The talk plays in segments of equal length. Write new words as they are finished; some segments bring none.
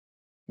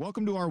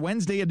Welcome to our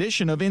Wednesday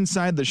edition of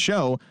Inside the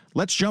Show.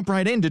 Let's jump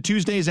right into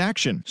Tuesday's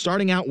action.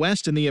 Starting out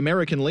west in the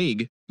American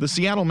League, the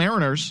Seattle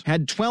Mariners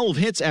had 12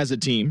 hits as a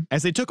team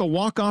as they took a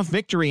walk-off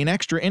victory in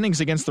extra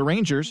innings against the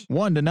Rangers,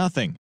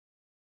 1-0.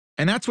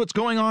 And that's what's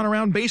going on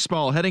around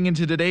baseball heading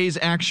into today's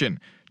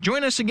action.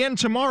 Join us again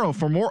tomorrow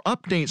for more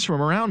updates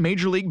from around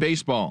Major League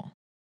Baseball.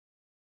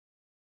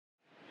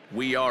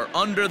 We are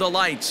under the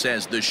lights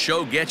as the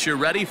show gets you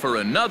ready for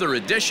another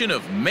edition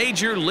of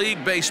Major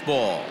League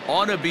Baseball.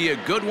 Ought to be a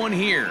good one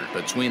here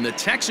between the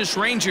Texas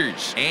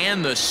Rangers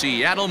and the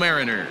Seattle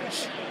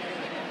Mariners.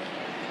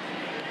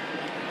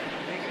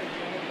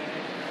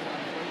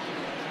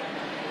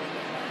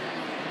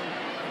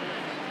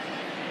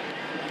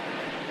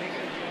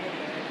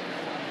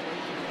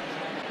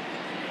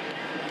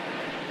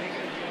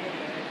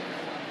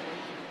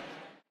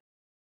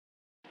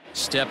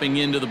 Stepping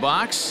into the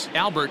box,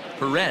 Albert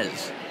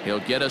Perez. He'll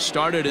get us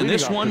started in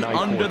this one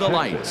under the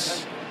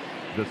lights.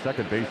 The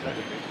second baseman,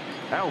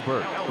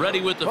 Albert.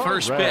 Ready with the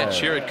first pitch.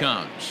 Here it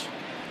comes.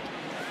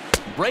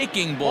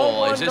 Breaking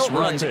ball as this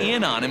runs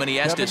in on him, and he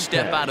has to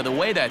step out of the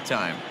way that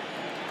time.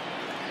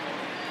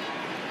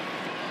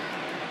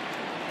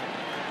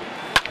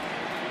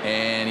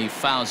 And he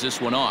fouls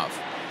this one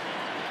off.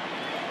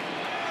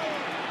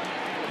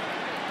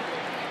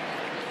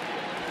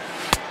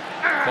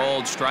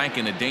 Called strike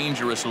in a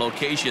dangerous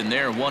location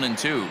there,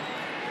 1-2.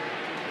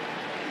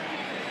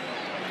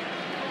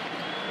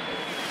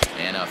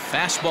 And a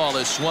fastball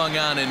is swung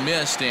on and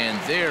missed, and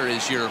there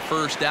is your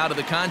first out of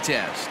the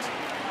contest.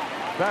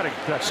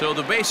 So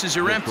the bases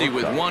are empty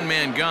with one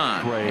man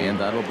gone, and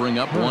that'll bring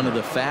up one of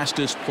the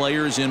fastest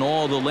players in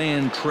all the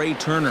land, Trey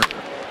Turner.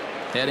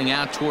 Heading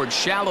out towards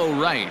shallow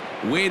right.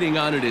 Waiting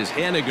on it is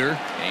Henniger,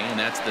 and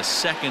that's the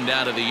second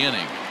out of the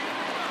inning.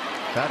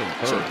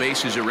 So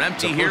bases are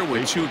empty here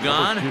with two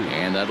gone,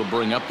 and that'll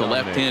bring up the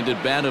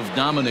left-handed bat of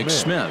Dominic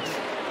Smith.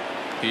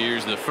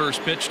 Here's the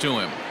first pitch to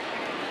him.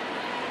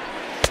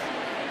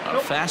 A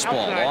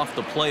fastball off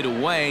the plate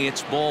away.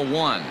 It's ball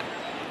one.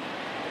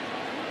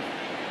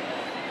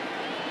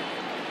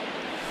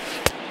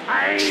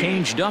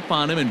 Changed up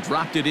on him and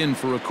dropped it in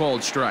for a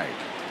called strike.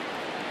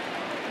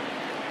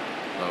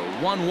 The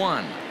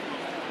 1-1.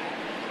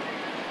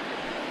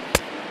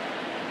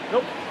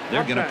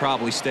 They're going to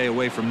probably stay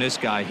away from this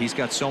guy. He's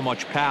got so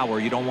much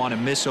power. You don't want to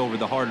miss over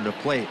the heart of the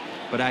plate.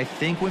 But I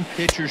think when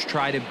pitchers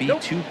try to be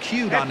too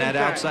cute on that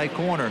outside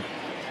corner,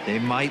 they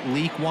might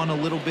leak one a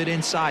little bit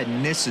inside,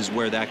 and this is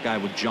where that guy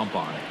would jump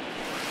on it.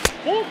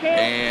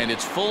 And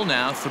it's full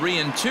now,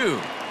 3-2.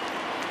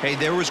 Hey,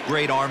 there was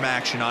great arm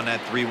action on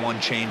that 3-1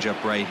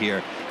 changeup right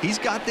here. He's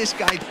got this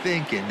guy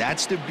thinking.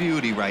 That's the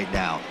beauty right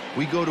now.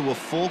 We go to a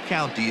full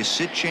count. Do you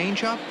sit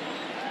changeup,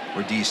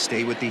 or do you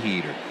stay with the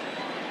heater?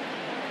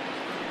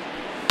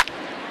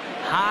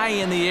 High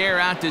in the air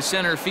out to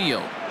center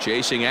field.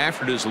 Chasing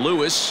after it is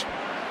Lewis.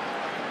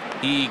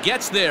 He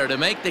gets there to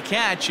make the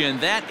catch, and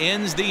that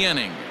ends the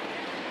inning.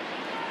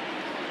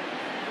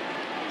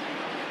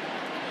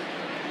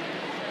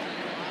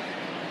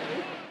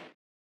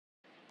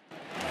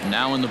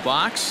 Now in the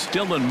box,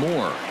 Dylan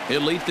Moore.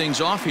 He'll lead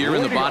things off here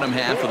in the bottom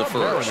half of the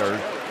first.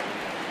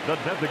 The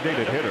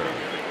designated hitter,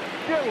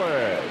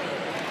 Dylan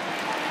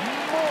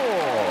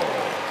Moore.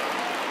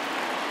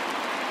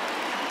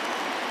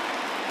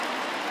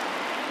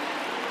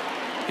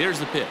 Here's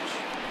the pitch.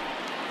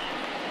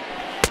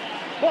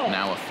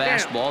 Now a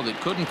fastball that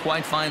couldn't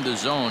quite find the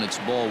zone. It's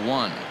ball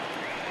one.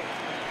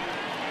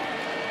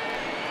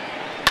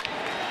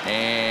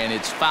 And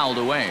it's fouled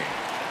away.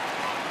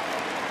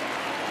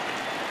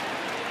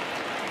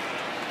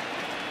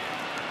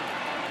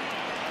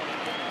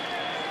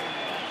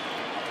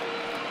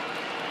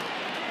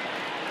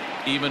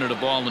 Even at a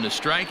ball and a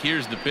strike,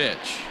 here's the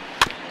pitch.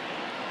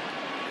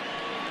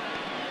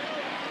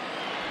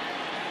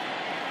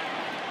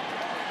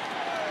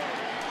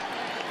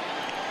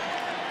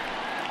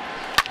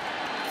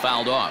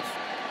 Fouled off.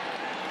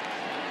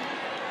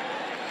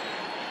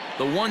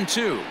 The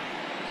 1-2.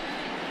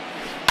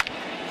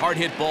 Hard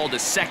hit ball to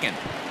second.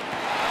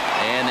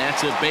 And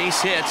that's a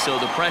base hit, so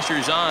the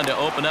pressure's on to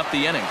open up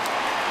the inning.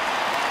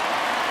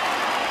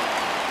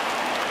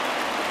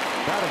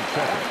 Batting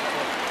second,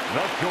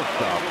 the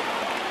shortstop,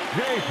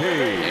 J.P.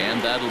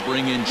 And that'll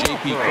bring in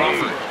J.P.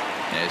 Crawford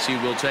as he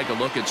will take a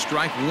look at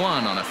strike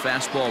one on a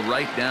fastball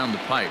right down the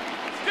pipe.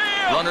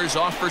 Runners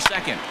off for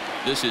second.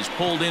 This is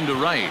pulled into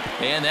right,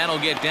 and that'll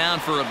get down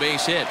for a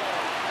base hit.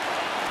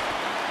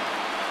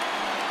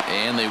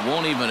 And they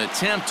won't even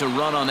attempt to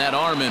run on that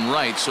arm in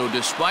right, so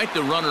despite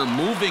the runner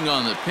moving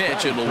on the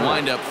pitch, it'll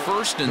wind up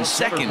first and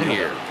second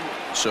here.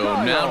 So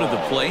now to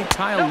the plate,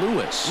 Kyle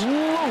Lewis. A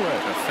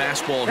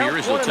fastball here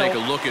as we'll take a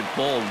look at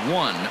ball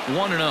one,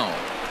 1-0.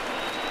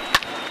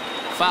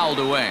 Fouled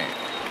away.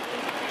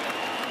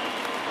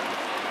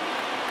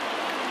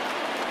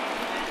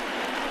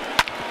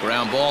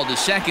 Ground ball to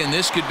second.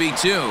 This could be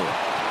two.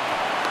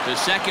 To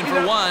second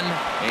for one,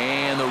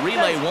 and the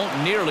relay won't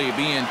nearly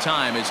be in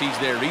time as he's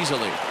there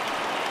easily.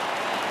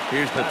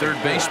 Here's the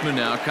third baseman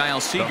now,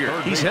 Kyle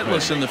Seager. He's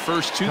hitless in the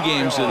first 2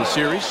 games of the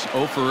series,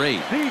 0 for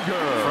 8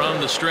 from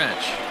the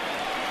stretch.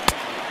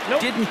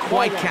 Didn't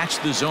quite catch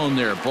the zone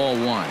there. Ball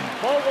 1.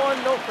 Ball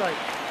 1, no strike.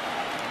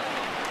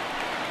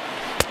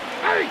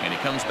 And he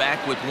comes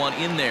back with one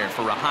in there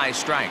for a high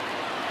strike.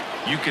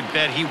 You can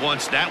bet he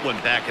wants that one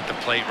back at the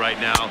plate right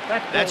now.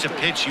 That's a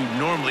pitch you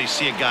normally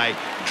see a guy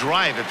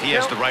drive if he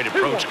has the right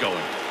approach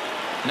going.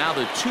 Now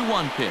the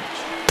 2-1 pitch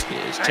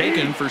is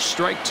taken for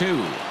strike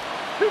 2.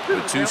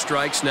 With 2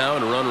 strikes now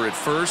and a runner at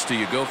first, do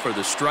you go for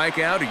the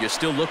strikeout or you're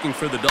still looking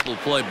for the double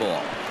play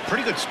ball?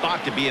 Pretty good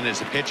spot to be in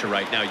as a pitcher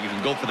right now. You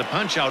can go for the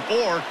punch out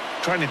or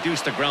trying to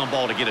deuce the ground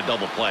ball to get a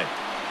double play.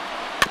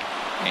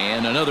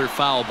 And another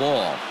foul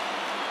ball.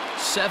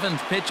 7th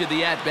pitch of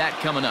the at-bat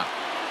coming up.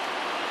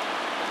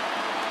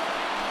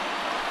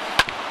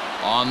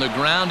 On the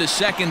ground to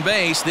second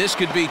base. This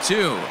could be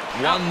 2.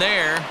 One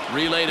there.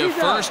 Relay to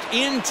first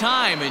in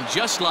time. And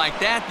just like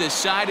that, this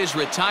side is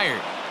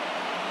retired.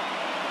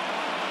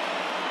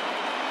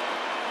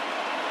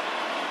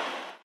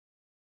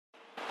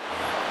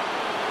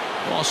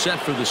 All set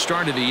for the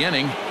start of the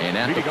inning. And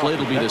at the plate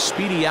will be the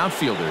speedy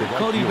outfielder,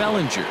 Cody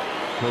Bellinger.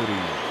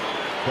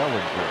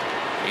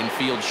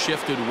 Infield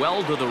shifted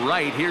well to the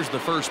right. Here's the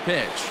first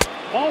pitch.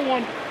 Ball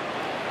 1.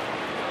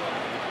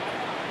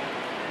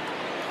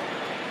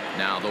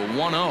 Now the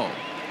 1-0.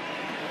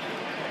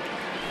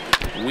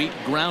 Weak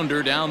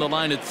grounder down the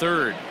line at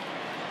third.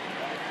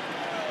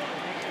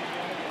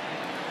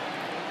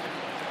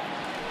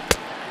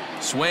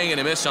 Swing and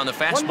a miss on the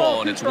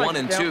fastball, and it's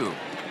 1-2.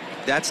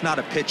 That's not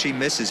a pitch he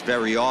misses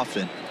very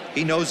often.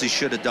 He knows he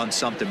should have done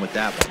something with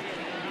that one.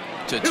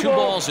 To 2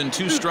 balls and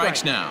 2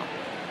 strikes now.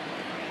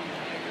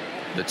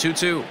 The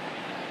 2-2.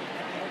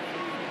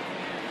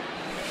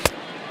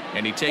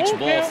 And he takes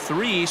ball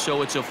 3,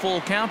 so it's a full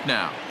count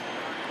now.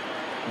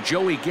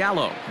 Joey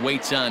Gallo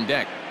waits on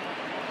deck.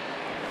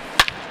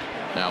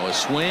 Now a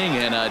swing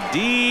and a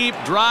deep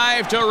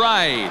drive to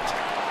right.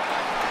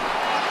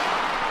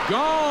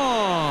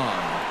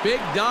 Gone. Big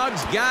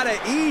dog's gotta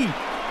eat.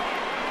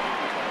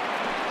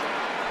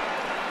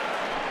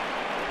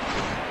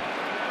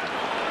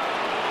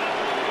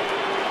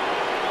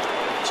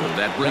 So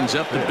that brings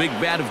up the big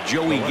bat of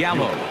Joey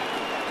Gallo.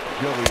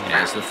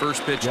 As the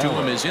first pitch to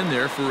him is in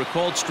there for a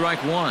called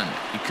strike 1.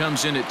 He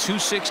comes in at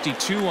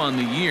 262 on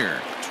the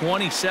year,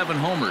 27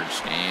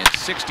 homers and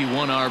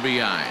 61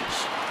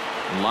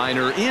 RBIs.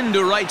 Liner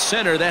into right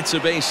center. That's a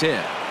base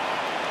hit.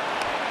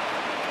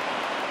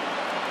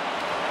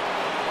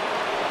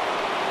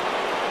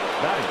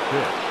 Batting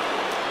 5th,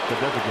 the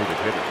designated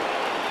hitter,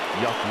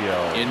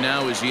 Yasiel. In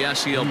now is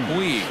Yasiel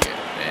Puig.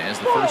 As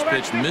the first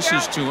pitch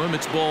misses to him,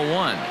 it's ball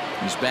 1.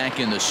 He's back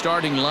in the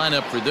starting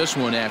lineup for this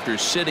one after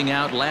sitting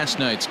out last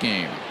night's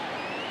game.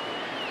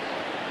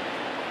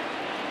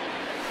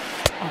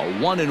 A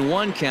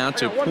 1-1 count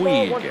to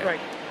Puig.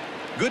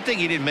 Good thing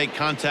he didn't make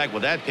contact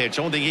with that pitch.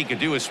 Only thing he could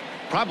do is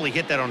probably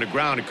hit that on the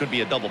ground. It could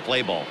be a double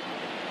play ball.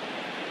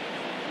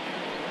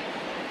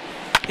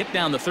 Hit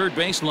down the third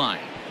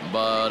baseline,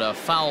 but a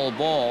foul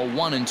ball.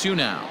 1-2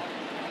 now.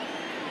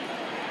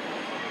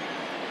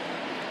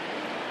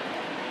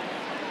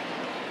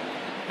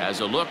 Has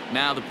a look,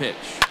 now the pitch.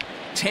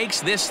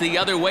 Takes this the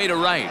other way to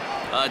right.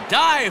 A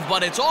dive,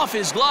 but it's off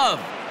his glove.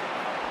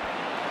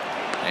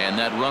 And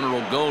that runner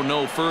will go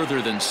no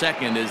further than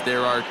second as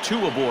there are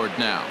 2 aboard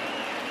now.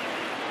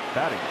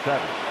 Batting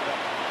 7th,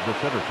 the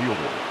center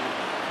fielder.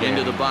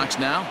 Into the box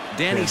now,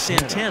 Danny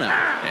Santana.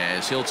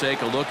 As he'll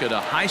take a look at a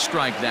high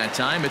strike that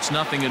time. It's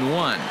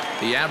 0-1.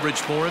 The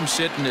average for him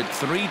sitting at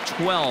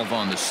 .312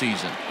 on the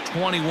season.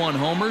 21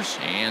 homers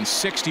and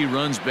 60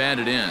 runs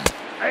batted in.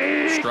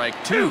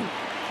 Strike 2.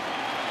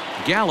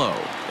 Gallo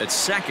at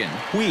second.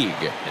 Puig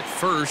at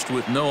first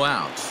with no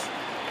outs.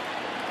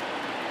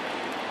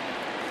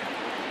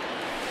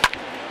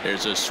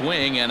 There's a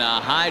swing and a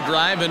high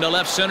drive into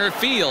left center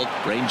field.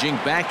 Ranging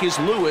back is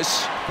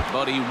Lewis,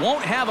 but he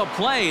won't have a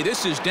play.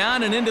 This is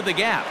down and into the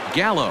gap.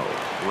 Gallo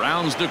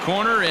rounds the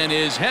corner and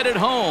is headed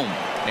home.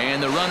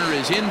 And the runner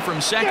is in from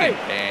second,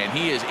 and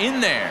he is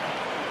in there.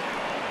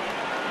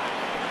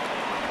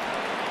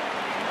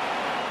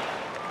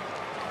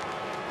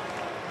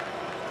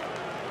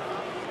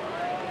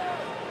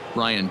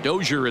 Brian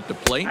Dozier at the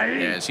plate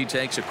as he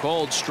takes a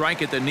called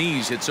strike at the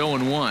knees. It's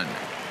 0-1.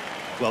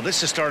 Well,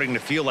 this is starting to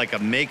feel like a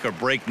make or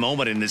break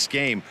moment in this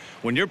game.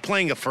 When you're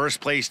playing a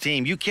first place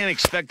team, you can't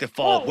expect to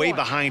fall way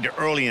behind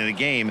early in the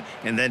game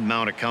and then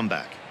mount a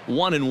comeback.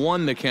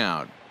 1-1 the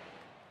count.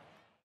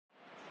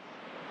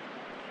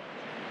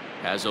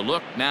 Has a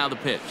look, now the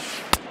pitch.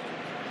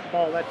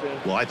 Oh, that's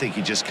it. Well, I think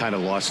he just kind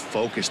of lost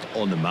focus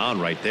on the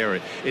mound right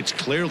there. It's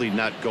clearly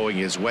not going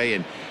his way,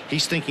 and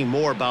he's thinking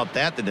more about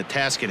that than the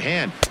task at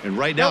hand. And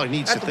right now, he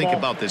needs to think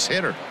about this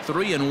hitter.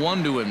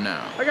 3-1 to him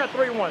now. I got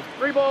 3-1.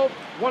 3 balls,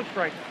 1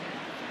 strike.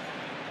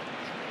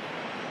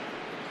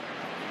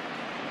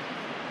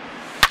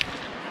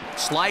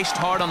 Sliced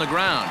hard on the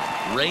ground,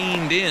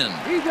 reined in,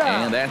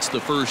 and that's the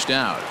first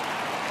out.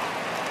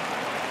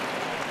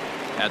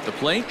 At the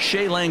plate,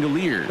 Shea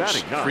Langoliers.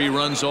 Batting ninth, 3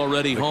 runs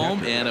already the home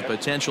catcher, and a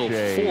potential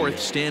Shea 4th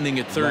standing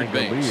at third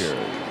base.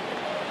 Langoliers.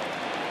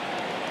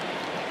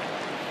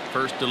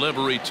 First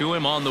delivery to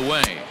him on the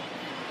way.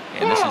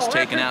 And this is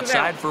taken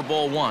outside for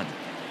ball 1.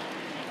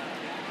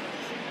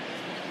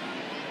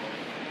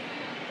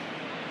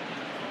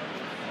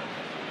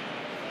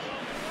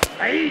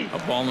 A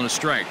ball and a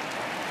strike.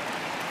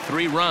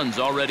 3 runs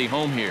already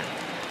home here.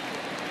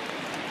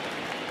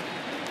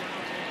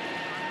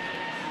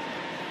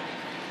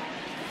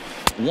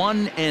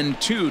 One and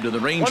 2 to the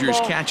Rangers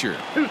catcher.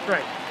 2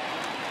 strikes.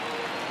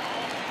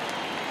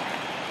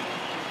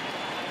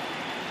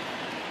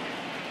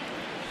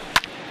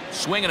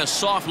 Swinging a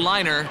soft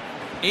liner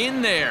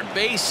in there,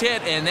 base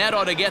hit, and that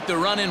ought to get the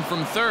run in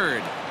from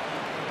third.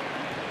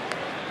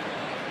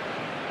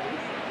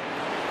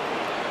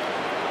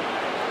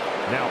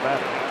 Now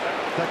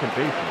batting, second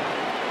baseman,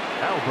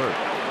 Albert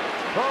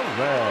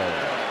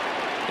Perez.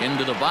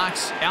 Into the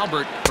box,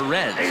 Albert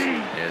Perez,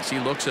 as he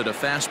looks at a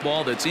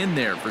fastball that's in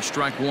there for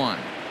strike 1.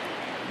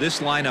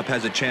 This lineup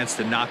has a chance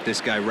to knock this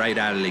guy right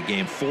out of the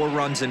game. 4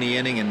 runs in the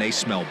inning, and they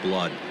smell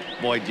blood.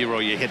 Boy, Dero,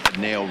 you hit the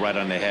nail right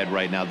on the head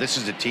right now. This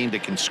is a team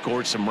that can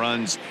score some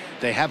runs.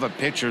 They have a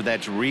pitcher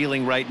that's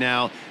reeling right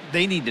now.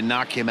 They need to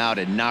knock him out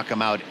and knock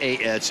him out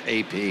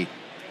ASAP.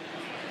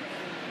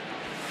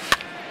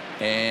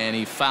 And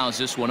he fouls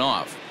this one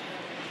off.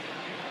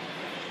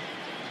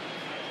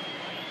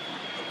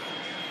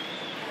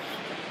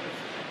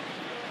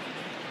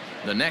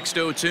 The next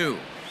 0-2.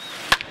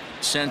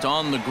 Sent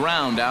on the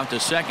ground out to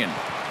second.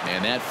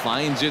 And that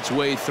finds its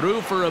way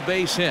through for a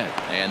base hit.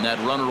 And that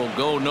runner will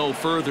go no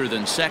further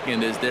than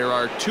second as there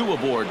are 2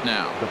 aboard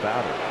now. The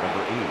batter,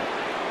 number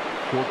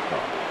 8,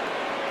 shortstop,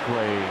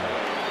 Trey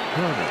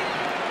Turner.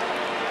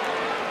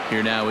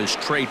 Here now is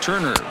Trey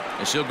Turner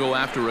as he'll go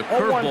after a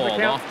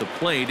curveball off the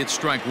plate. It's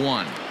strike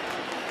 1.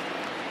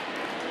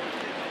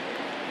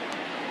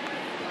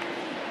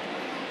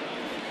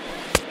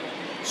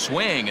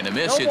 Swing and a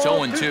miss. It's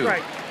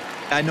 0-2.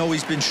 I know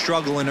he's been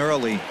struggling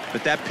early,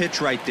 but that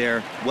pitch right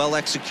there, well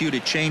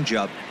executed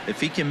changeup. If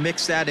he can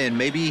mix that in,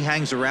 maybe he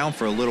hangs around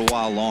for a little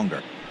while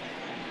longer.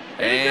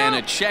 And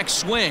a check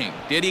swing.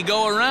 Did he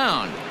go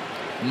around?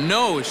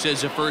 No,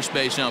 says the first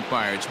base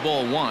umpire. It's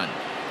ball 1.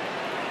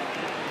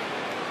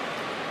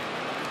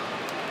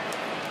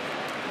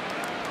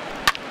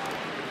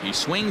 He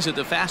swings at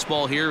the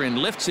fastball here and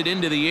lifts it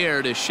into the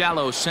air to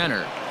shallow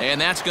center. And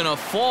that's going to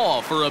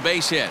fall for a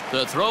base hit.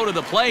 The throw to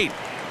the plate.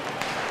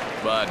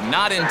 But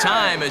not in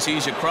time as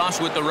he's across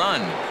with the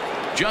run.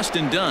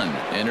 Justin Dunn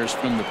enters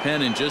from the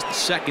pen in just the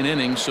 2nd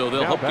inning, so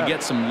they'll hope to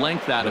get some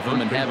length out of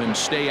him and have him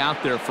stay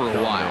out there for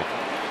a while.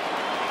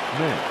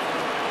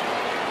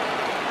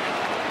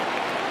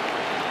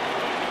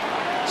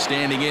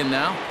 Standing in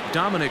now,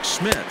 Dominic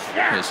Smith,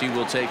 as he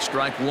will take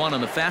strike 1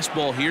 on the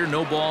fastball here.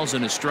 No balls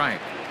and a strike.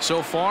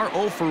 So far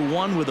 0 for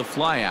 1 with a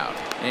flyout,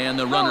 and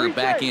the runner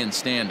back in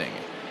standing.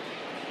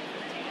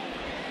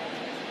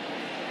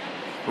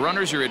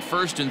 Runners are at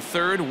first and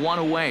third, 1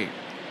 away.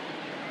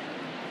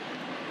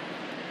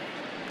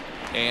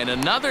 And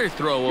another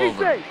throw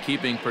over,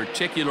 keeping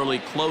particularly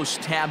close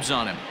tabs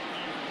on him.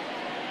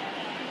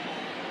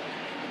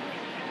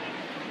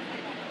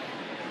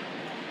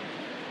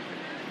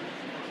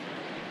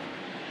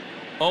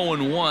 Oh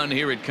and 1,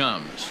 here it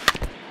comes.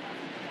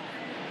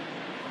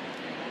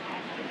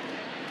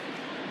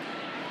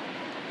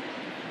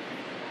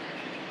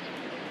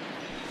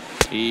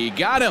 He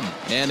got him,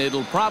 and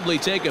it'll probably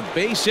take a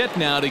base hit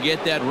now to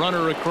get that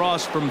runner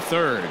across from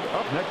third.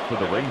 Up next for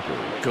the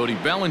Rangers, Cody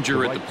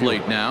Bellinger at the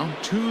plate now.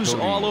 2's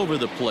all over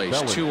the place.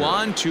 Bellinger. 2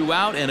 on, 2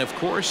 out, and of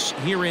course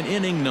here in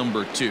inning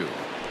number 2.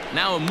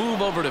 Now a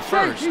move over to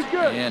first,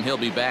 and he'll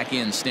be back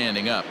in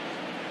standing up.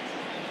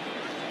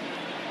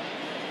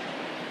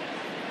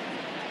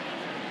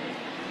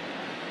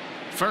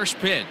 First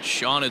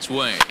pitch on its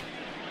way.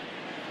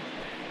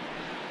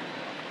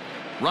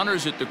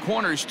 Runners at the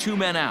corners, 2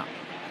 men out.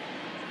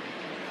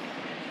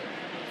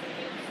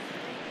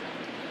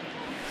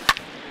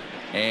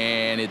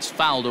 And it's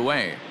fouled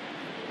away.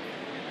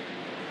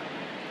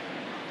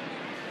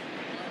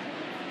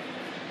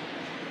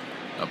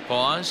 A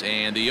pause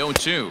and the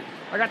 0-2.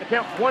 I got the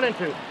count 1 and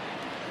 2.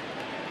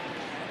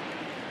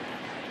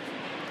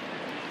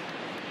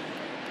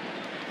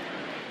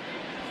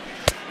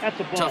 That's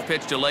a ball. Tough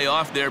pitch to lay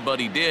off there, but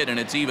he did, and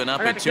it's even up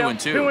I got at the count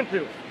 2-2. 2 and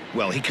 2.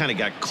 Well, he kind of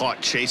got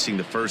caught chasing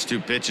the first 2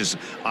 pitches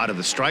out of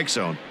the strike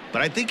zone.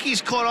 But I think he's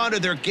caught on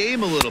to their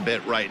game a little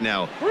bit right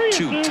now.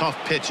 2 tough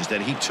pitches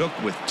that he took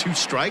with 2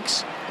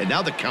 strikes, and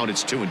now the count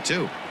is 2 and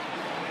 2.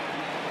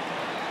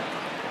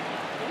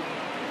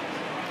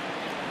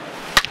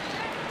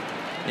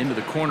 Into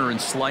the corner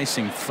and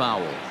slicing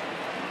foul.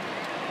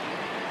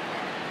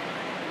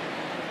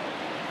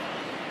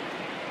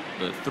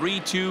 The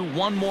 3-2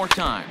 one more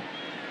time.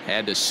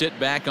 Had to sit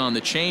back on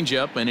the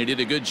changeup, and he did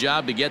a good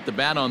job to get the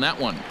bat on that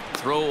one.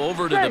 Throw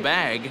over to the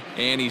bag,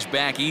 and he's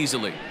back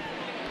easily.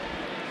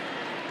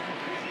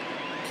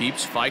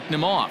 Keeps fighting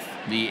him off.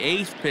 The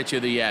 8th pitch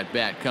of the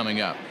at-bat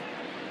coming up.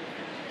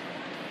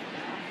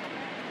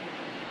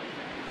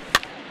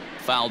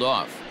 fouled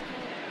off.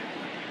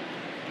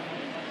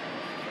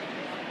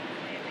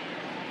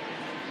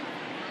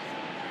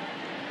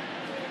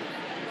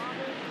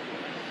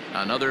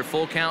 Another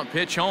full count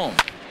pitch home.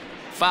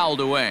 Fouled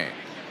away.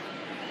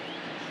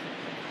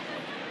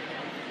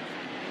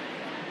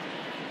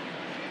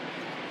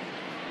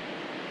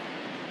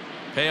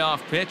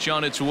 Payoff pitch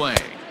on its way.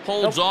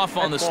 Holds off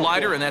on the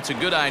slider, and that's a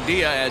good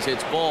idea as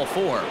it's ball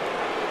 4.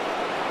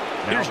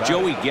 Here's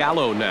Joey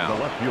Gallo now.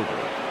 The left fielder,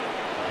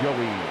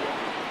 Joey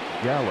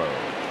Gallo.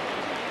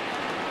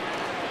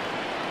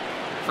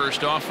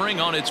 First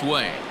offering on its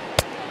way.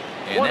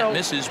 And that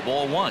misses,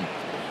 ball 1.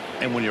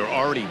 And when you're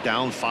already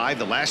down 5,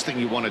 the last thing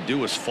you want to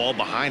do is fall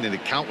behind in the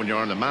count when you're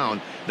on the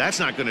mound. That's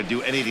not going to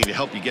do anything to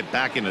help you get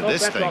back into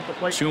this thing.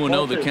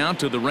 2-0 the count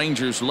to the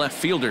Rangers left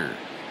fielder.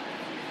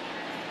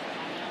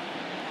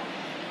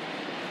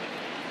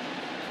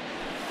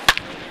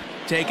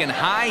 Taken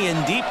high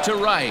and deep to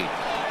right.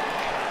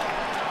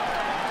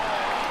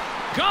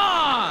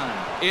 Gone!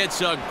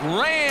 It's a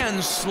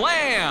grand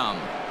slam.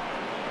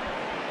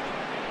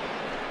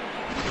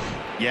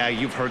 Yeah,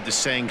 you've heard the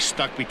saying,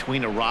 stuck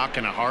between a rock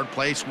and a hard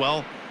place.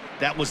 Well,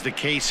 that was the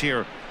case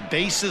here.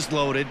 Bases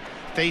loaded,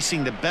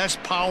 facing the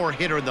best power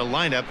hitter in the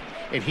lineup,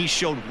 and he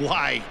showed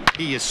why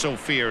he is so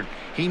feared.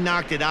 He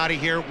knocked it out of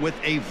here with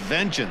a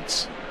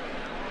vengeance.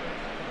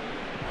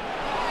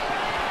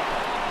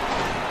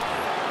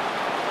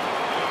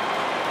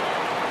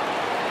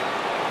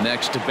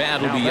 Next to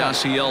bat will be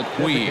Yasiel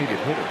Puig.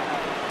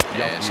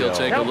 Yes, he'll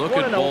take a look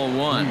at ball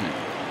 1.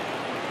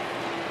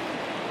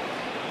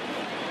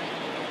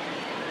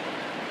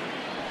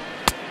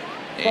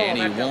 And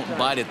he won't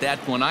bite at that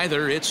one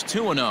either. It's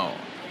 2-0.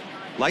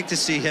 Like to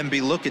see him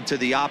be looking to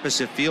the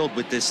opposite field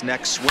with this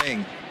next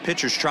swing.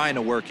 Pitcher's trying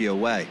to work you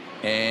away.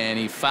 And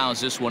he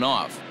fouls this one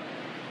off.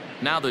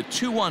 Now the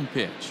 2-1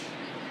 pitch.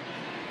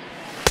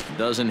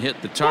 Doesn't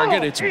hit the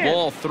target. It's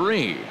ball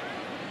 3.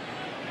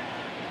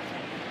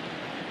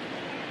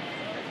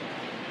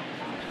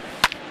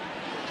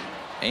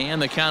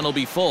 And the count will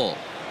be full.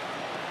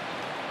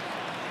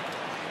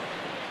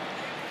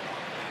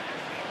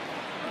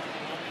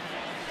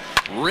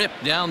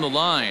 Ripped down the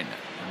line,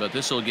 but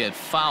this will get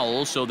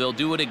foul, so they'll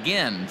do it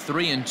again.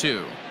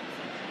 3-2.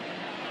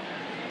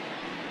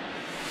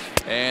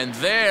 And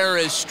there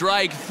is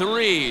strike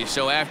 3.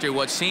 So after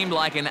what seemed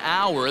like an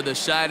hour, the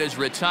side is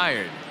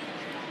retired.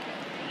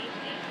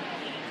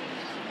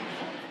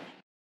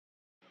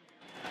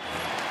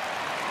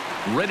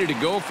 Ready to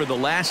go for the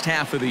last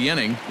half of the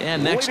inning.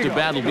 And next to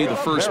bat will be the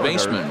first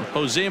baseman,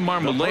 Jose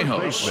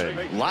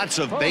Marmolejos. Lots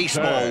of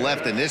baseball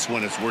left in this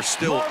one as we're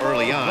still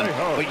early on,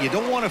 but you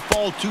don't want to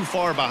fall too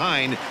far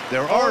behind.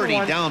 They're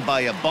already down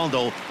by a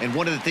bundle, and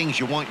one of the things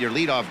you want your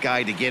leadoff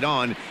guy to get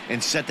on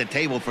and set the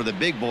table for the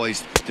big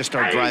boys to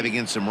start driving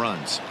in some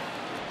runs.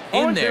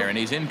 In there, and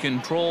he's in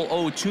control.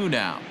 0-2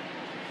 now.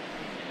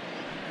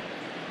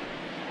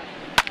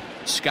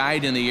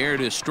 Skied in the air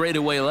to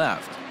straightaway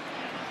left.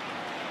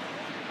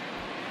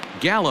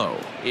 Gallo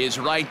is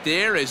right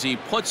there as he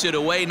puts it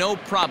away, no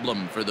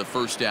problem for the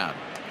first out.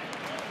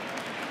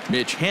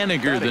 Mitch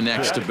Haniger the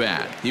next to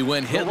bat. He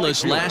went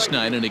hitless last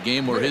night in a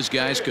game where his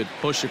guys could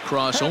push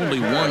across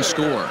only one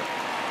score.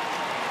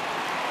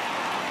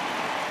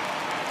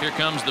 Here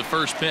comes the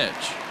first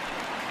pitch.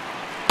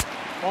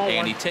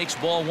 And he takes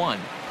ball 1.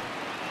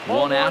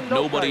 One out,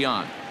 nobody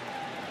on.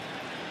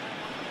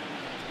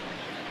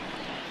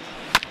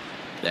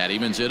 That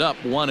evens it up,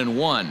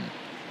 1-1.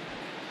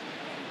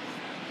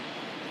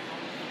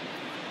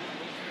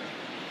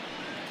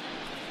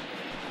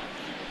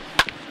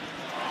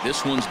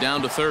 This one's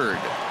down to third.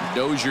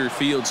 Dozier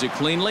fields it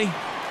cleanly.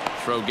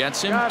 Throw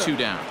gets him. 2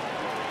 down.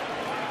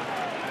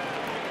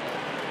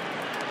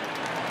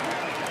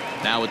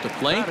 Now at the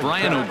plate,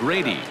 Brian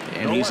O'Grady,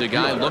 and he's a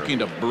guy looking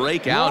to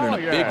break out in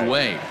a big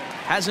way.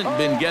 Hasn't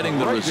been getting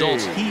the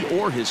results he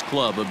or his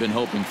club have been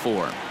hoping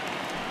for.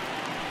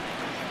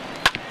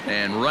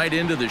 And right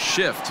into the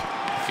shift.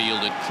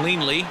 Fielded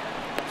cleanly.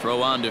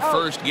 Throw on to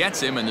first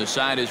gets him, and the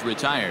side is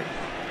retired.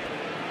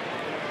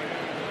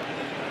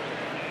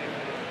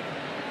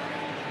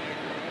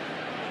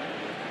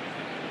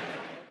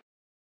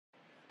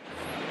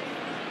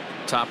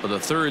 Top of the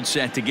third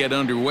set to get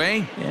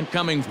underway, and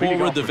coming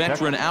forward the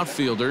veteran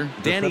outfielder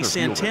Danny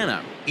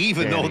Santana.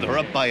 Even though they're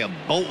up by a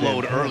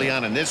boatload early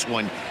on in this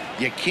one,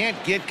 you can't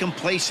get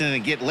complacent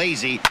and get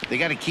lazy. They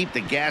got to keep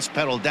the gas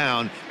pedal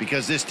down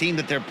because this team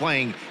that they're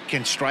playing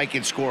can strike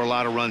and score a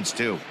lot of runs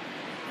too.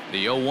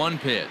 The 0-1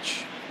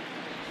 pitch.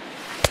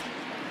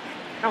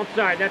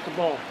 Outside, that's a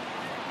ball.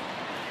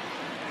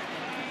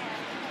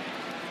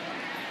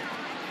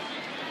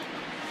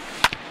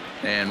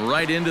 And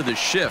right into the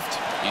shift.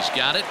 He's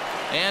got it.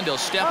 And he'll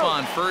step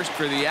on first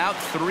for the out.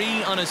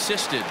 3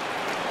 unassisted.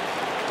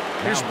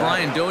 Here's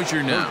Brian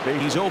Dozier now.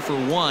 He's 0 for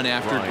 1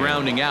 after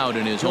grounding out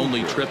in his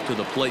only trip to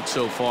the plate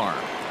so far.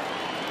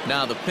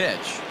 Now the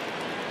pitch.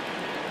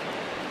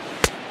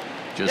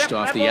 Just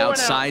off the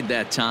outside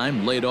that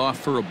time. Laid off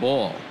for a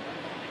ball.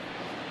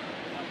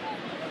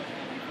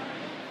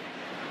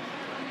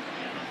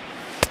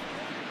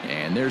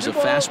 And And there's a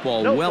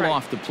fastball well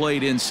off the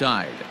plate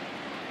inside.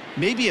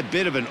 Maybe a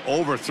bit of an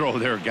overthrow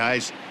there,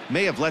 guys.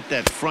 May have let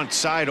that front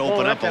side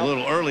open up a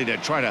little early to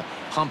try to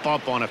hump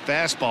up on a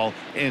fastball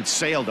and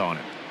sailed on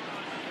it.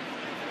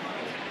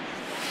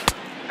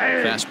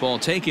 Fastball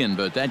taken,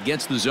 but that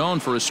gets the zone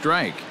for a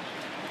strike.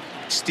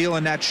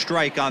 Stealing that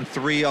strike on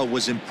 3-0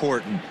 was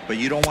important, but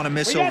you don't want to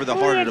miss over the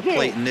heart of the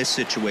plate in this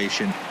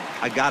situation.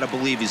 I got to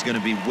believe he's going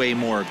to be way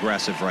more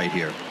aggressive right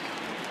here.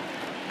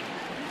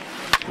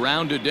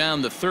 Grounded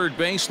down the third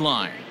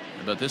baseline,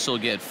 but this will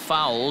get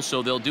foul,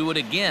 so they'll do it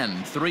again.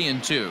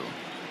 3-2.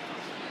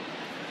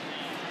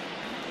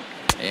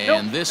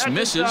 And this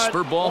misses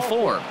for ball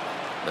 4.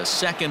 The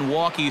second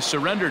walk he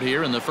surrendered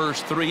here in the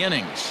first 3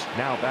 innings.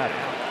 Now batting.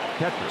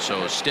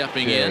 So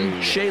stepping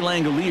in, Shea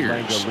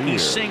Langoliers. He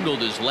singled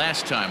his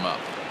last time up.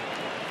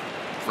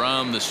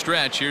 From the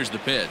stretch, here's the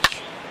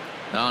pitch.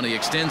 Now he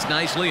extends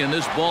nicely, and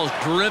this ball's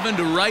driven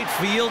to right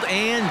field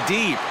and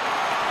deep.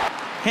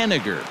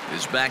 Henniger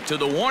is back to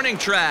the warning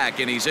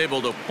track, and he's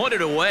able to put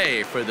it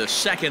away for the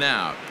second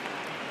out.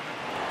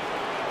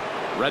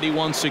 Ready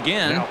once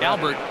again,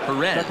 Albert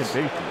Perez.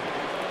 Second baseman,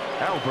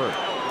 Albert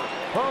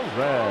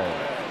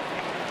Perez.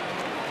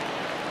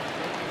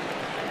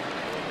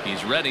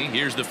 He's ready.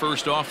 Here's the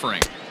first offering.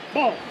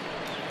 Ball.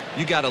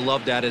 You got to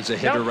love that as a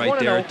hitter right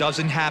there. It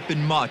doesn't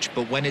happen much,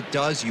 but when it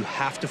does, you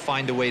have to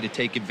find a way to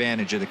take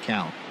advantage of the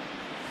count.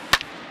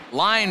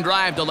 Line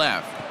drive to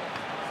left.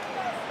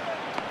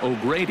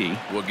 O'Grady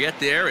will get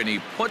there, and he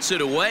puts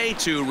it away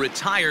to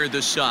retire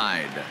the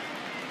side.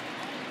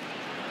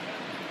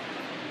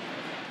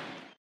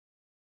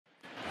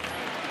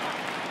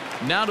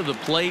 Now to the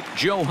plate,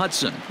 Joe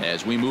Hudson,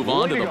 as we move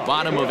on to the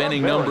bottom of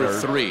inning number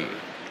 3.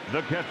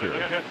 The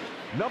catcher,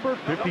 number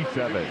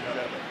 57.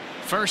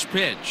 First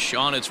pitch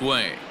on its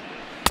way.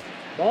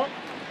 Ball.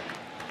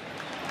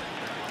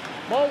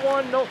 Ball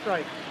 1, no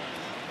strike.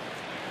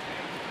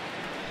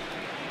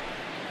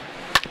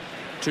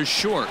 To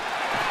short.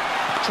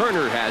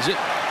 Turner has it.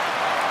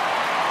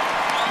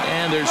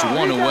 And there's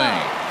one away.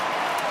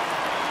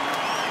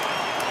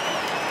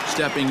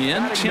 Stepping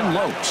in, Tim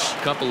Lopes.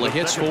 Couple of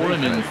hits for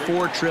him in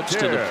 4 trips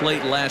to the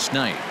plate last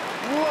night.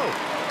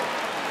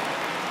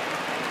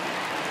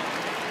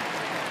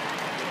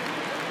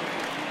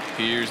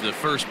 Here's the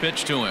first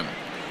pitch to him.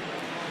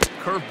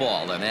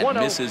 Curveball, and that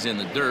misses in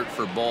the dirt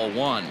for ball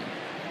 1.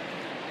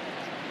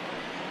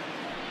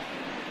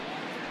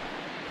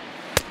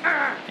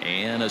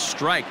 And a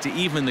strike to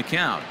even the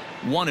count.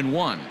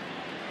 1-1.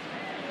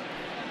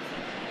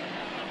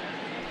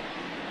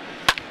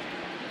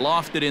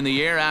 Lofted in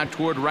the air out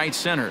toward right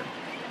center.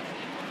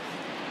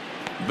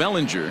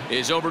 Bellinger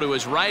is over to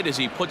his right as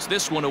he puts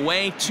this one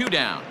away. 2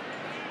 down.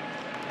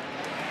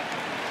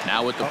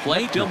 Now at the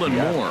plate, Dylan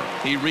Moore.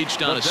 He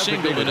reached on a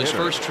single in his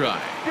first try.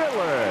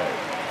 Dylan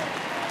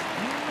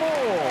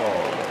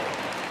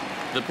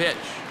Moore. The pitch.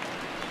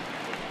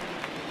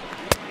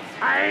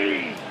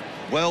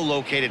 Well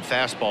located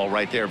fastball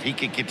right there. If he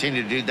can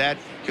continue to do that,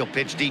 he'll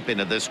pitch deep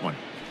into this one.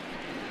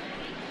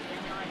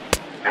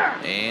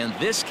 And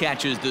this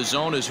catches the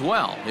zone as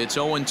well. It's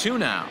 0-2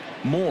 now.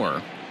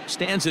 Moore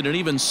stands at an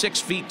even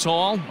 6 feet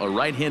tall, a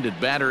right-handed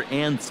batter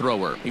and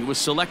thrower. He was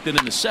selected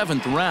in the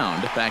 7th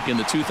round back in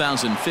the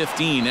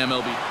 2015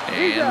 MLB.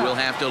 And we'll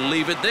have to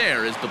leave it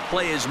there as the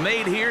play is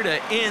made here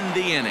to end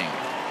the inning.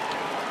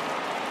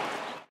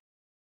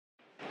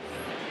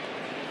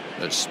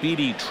 A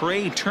speedy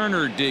Trey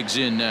Turner digs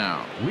in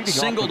now.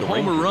 Singled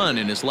homer run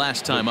in his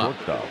last time up.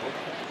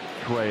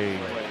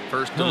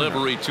 First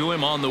delivery to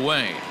him on the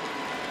way.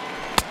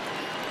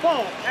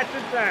 Ball. That's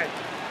inside.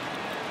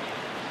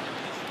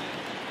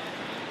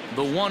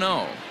 The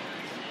 1-0.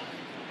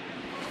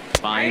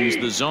 Finds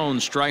the zone,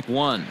 strike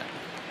 1.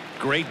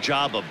 Great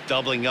job of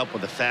doubling up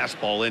with a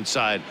fastball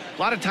inside. A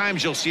lot of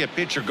times you'll see a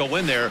pitcher go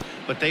in there,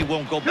 but they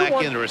won't go back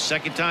in there a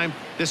second time.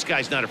 This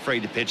guy's not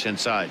afraid to pitch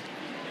inside.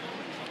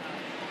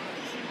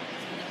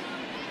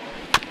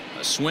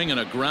 A swing and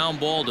a ground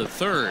ball to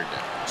third.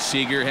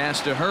 Seager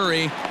has to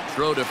hurry.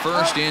 Throw to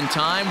first in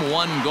time.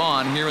 1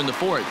 gone here in the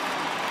 4th.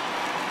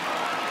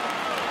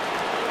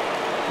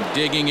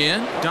 Digging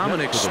in,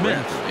 Dominic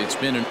Smith. It's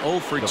been an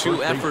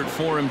 0-for-2 effort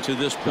for him to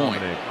this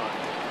point.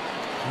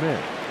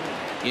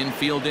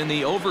 Infield in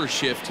the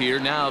overshift here.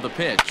 Now the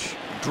pitch.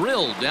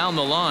 Drilled down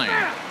the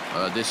line.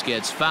 This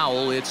gets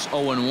foul. It's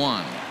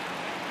 0-1.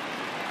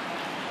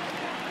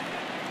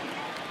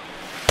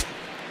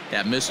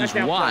 That misses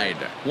wide.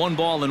 1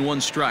 ball and 1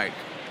 strike.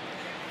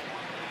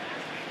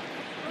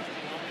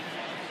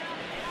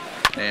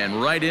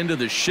 And right into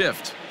the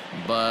shift.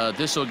 But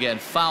this will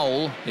get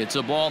foul. It's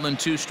a ball and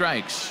 2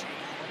 strikes.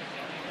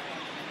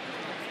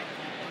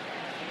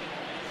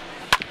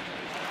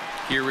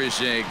 Here is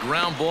a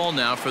ground ball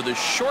now for the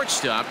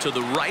shortstop to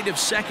the right of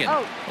second.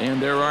 And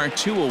there are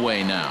 2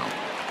 away now.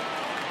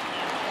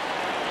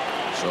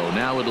 So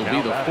now it'll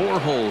be the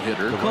 4-hole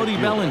hitter, Cody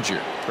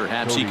Bellinger.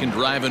 Perhaps he can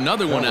drive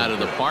another one out of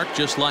the park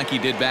just like he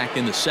did back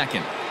in the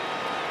 2nd.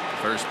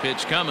 First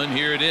pitch coming.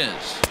 Here it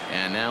is.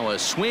 And now a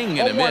swing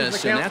and a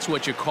miss, and that's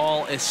what you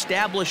call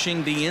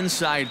establishing the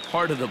inside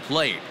part of the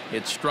plate.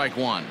 It's strike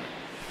one.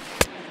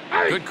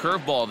 Good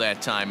curveball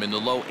that time in the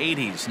low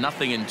 80s.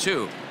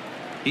 0-2.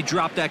 He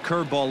dropped that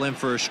curveball in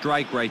for a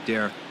strike right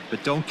there.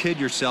 But don't kid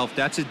yourself.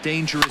 That's a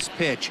dangerous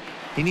pitch.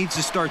 He needs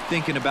to start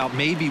thinking about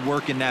maybe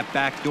working that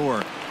back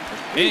door.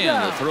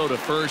 And the throw to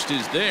first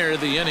is there.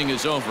 The inning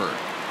is over.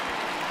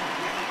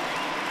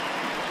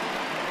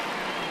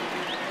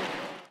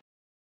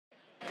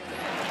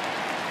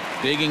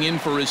 Digging in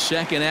for his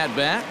second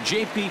at-bat,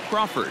 J.P.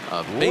 Crawford,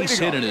 a base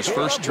hit in his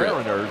first trip.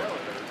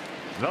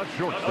 The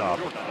shortstop,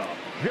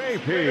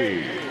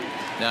 J.P.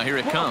 Now here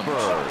it comes.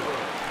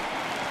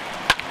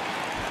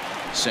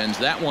 Sends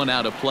that one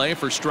out of play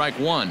for strike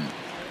one.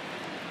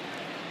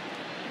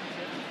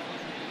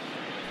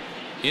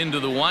 Into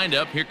the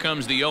windup. Here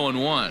comes the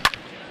 0-1.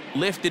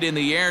 Lifted in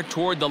the air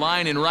toward the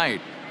line and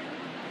right.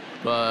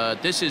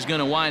 But this is going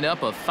to wind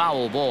up a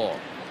foul ball.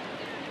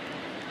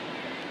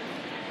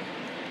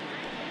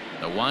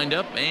 The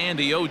windup and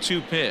the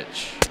 0-2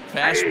 pitch.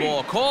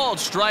 Fastball called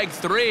strike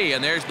three,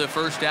 and there's the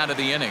first out of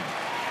the inning.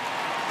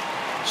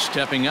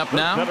 Stepping up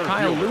now,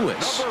 Kyle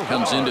Lewis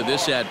comes into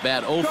this at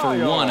bat 0 for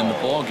 1 in the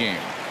ball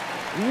game.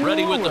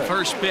 Ready with the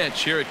first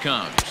pitch. Here it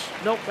comes.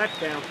 Nope, that's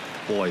down.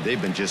 Boy,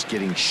 they've been just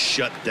getting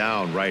shut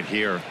down right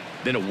here.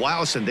 Been a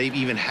while since they've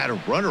even had a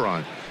runner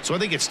on. So I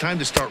think it's time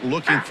to start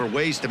looking for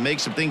ways to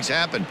make some things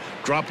happen.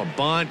 Drop a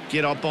bunt,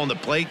 get up on the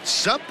plate,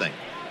 something.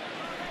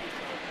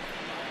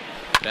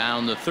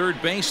 Down the third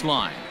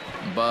baseline,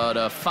 but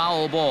a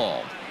foul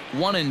ball.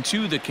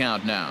 1-2 the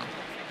count now.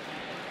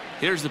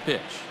 Here's the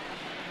pitch.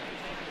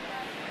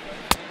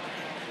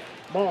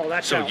 Ball,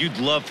 that's so out. You'd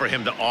love for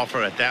him to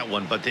offer at that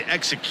one, but the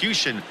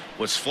execution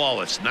was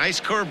flawless. Nice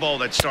curveball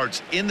that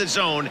starts in the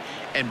zone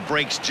and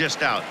breaks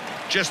just out.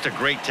 Just a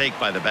great take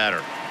by the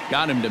batter.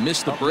 Got him to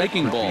miss the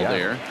breaking ball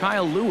there.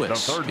 Kyle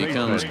Lewis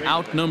becomes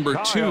out number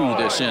 2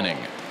 this inning.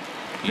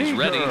 He's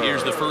ready.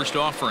 Here's the first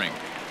offering.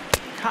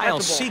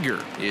 Kyle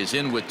Seager is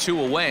in with 2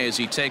 away as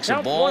he takes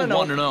a ball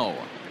 1-0.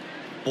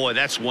 Boy,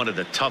 that's one of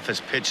the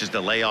toughest pitches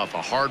to lay off.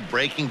 A hard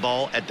breaking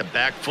ball at the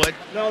back foot.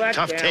 No, that's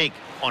tough down. take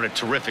on a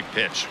terrific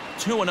pitch.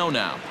 2-0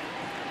 now.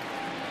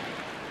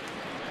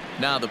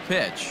 Now the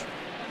pitch.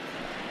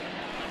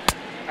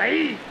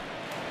 Hey.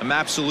 I'm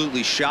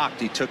absolutely shocked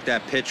he took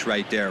that pitch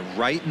right there.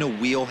 Right in a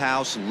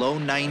wheelhouse, low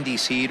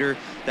 90s heater.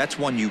 That's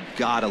one you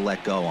gotta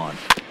let go on.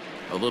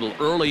 A little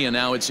early, and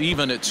now it's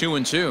even at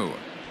 2-2.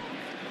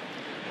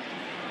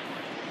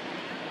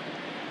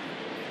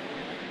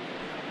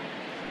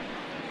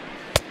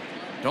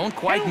 Don't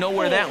quite know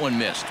where that one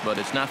missed, but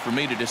it's not for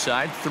me to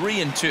decide.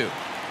 3-2.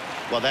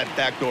 Well, that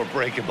backdoor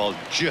breaking ball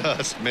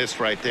just missed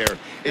right there.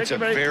 It's a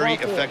very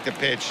effective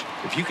pitch.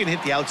 If you can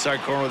hit the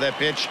outside corner of that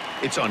pitch,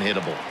 it's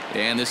unhittable.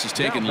 And this is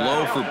taken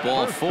low for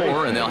ball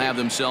 4, and they'll have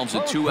themselves a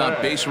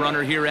 2-out base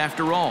runner here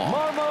after all.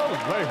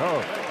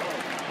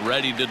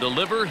 Ready to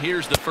deliver.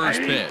 Here's the first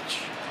pitch.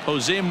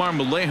 Jose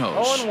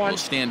Marmolejos will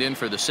stand in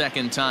for the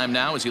second time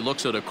now as he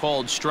looks at a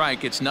called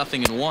strike. It's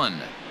 0-1.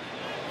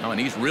 Oh, and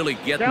he's really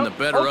getting the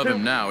better of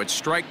him now. It's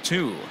strike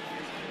 2.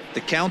 The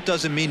count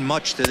doesn't mean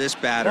much to this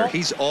batter.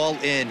 He's all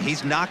in.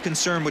 He's not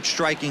concerned with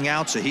striking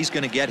out, so he's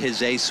going to get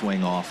his A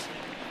swing off.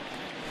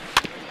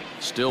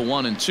 Still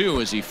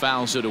 1-2 as he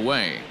fouls it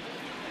away.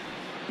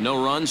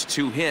 No runs,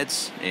 2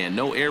 hits, and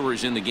no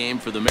errors in the game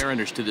for the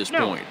Mariners to this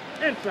point.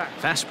 Inside.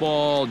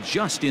 Fastball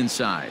just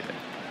inside.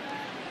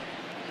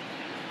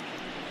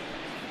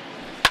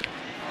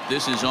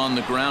 This is on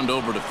the ground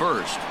over to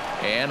first.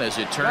 And as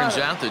it turns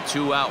out, the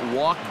 2-out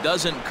walk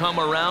doesn't come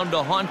around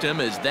to haunt him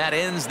as that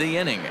ends the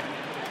inning.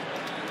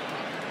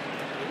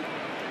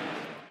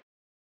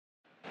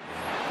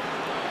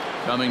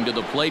 Coming to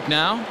the plate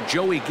now,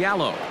 Joey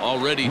Gallo,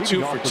 already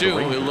 2 for 2.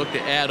 He'll look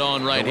to add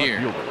on right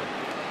here.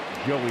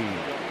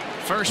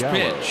 First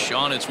pitch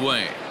on its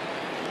way.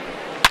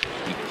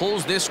 He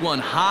pulls this one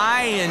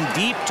high and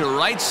deep to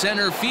right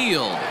center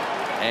field.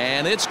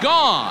 And it's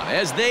gone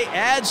as they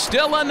add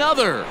still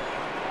another.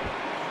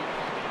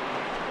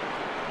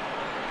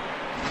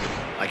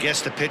 I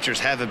guess the pitchers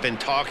haven't been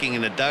talking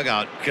in the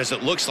dugout because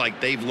it looks like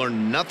they've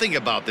learned nothing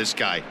about this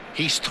guy.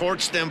 He's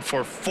torched them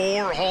for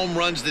 4 home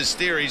runs this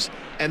series,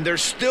 and they're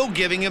still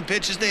giving him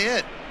pitches to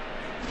hit.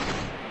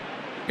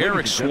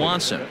 Eric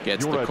Swanson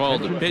gets the call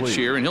to pitch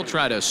here, and he'll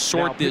try to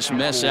sort this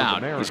mess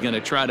out. He's going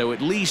to try to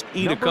at least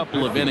eat a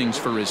couple of innings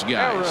for his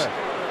guys.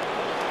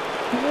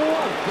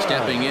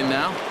 Stepping in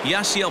now,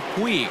 Yasiel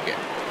Puig.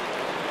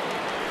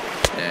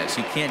 As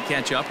he can't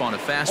catch up on a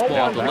fastball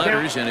at the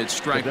letters, and it's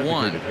strike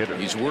 1.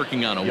 He's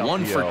working on a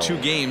 1 for 2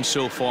 game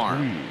so far.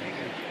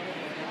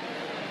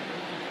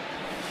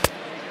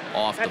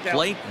 Off the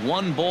plate,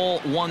 1 ball,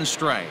 1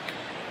 strike.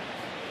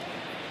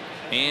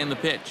 And the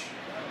pitch.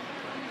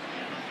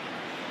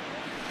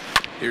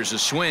 Here's a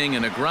swing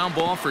and a ground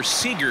ball for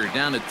Seager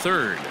down at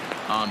third.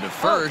 On to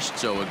first,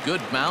 so a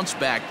good bounce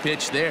back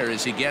pitch there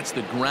as he gets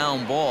the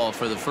ground ball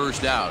for the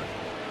first out.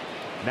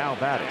 Now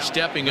batting.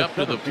 Stepping up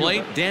to the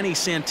plate, Danny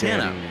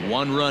Santana.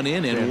 1 run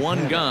in and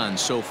 1 gone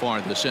so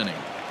far this inning.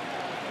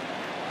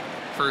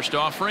 First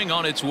offering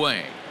on its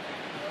way.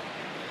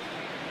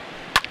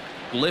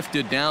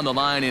 Lifted down the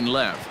line in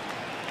left.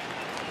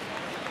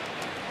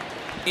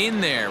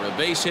 In there, a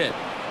base hit.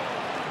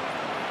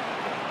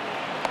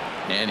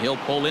 And he'll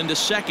pull into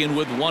second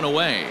with 1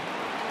 away.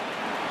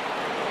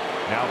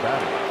 Now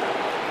batting,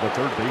 the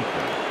third baseman,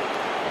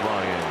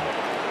 Brian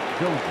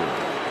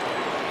Dozier.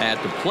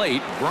 At the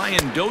plate,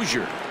 Brian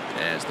Dozier,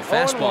 as the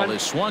fastball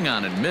is swung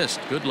on and missed.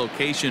 Good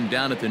location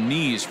down at the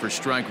knees for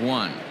strike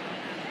 1.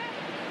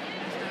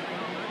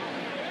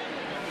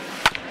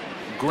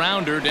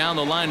 Grounder down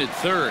the line at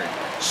third.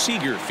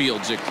 Seager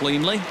fields it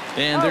cleanly,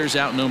 and there's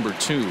out number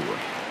 2.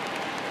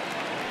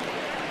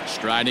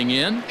 Striding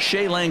in,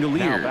 Shea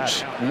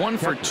Langoliers. 1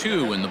 for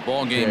 2 in the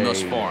ball game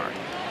thus far.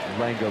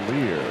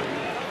 Langoliers.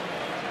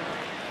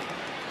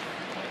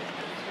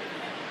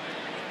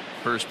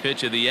 First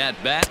pitch of the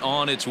at-bat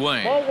on its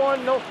way. Ball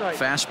 1, no strike.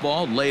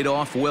 Fastball laid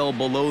off well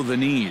below the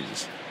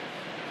knees.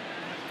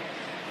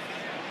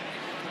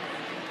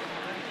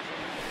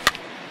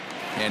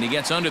 And he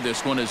gets under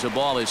this one as the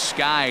ball is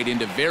skied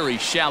into very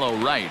shallow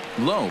right.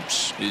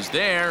 Lopes is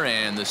there,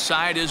 and the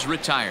side is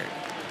retired.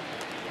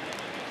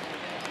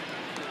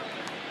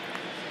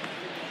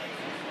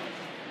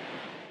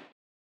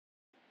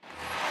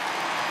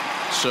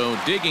 So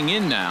digging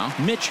in now,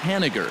 Mitch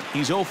Haniger.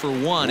 He's 0 for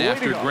 1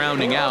 after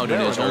grounding out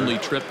in his only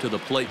trip to the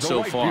plate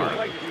so far.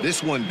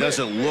 This one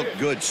doesn't look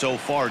good so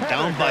far.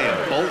 Down by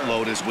a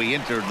boatload as we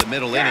enter the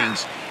middle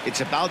innings.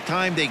 It's about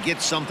time they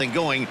get something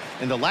going,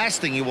 and the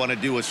last thing you want to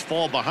do is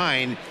fall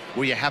behind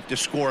where you have to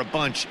score a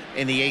bunch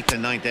in the 8th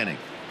and 9th inning.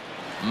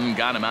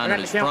 Got him out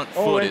of his front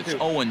foot. It's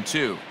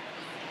 0-2.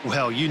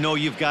 Well, you know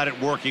you've got it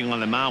working on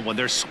the mound when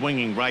they're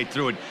swinging right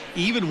through it,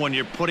 even when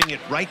you're putting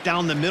it right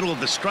down the middle of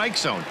the strike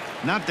zone.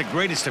 Not the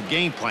greatest of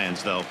game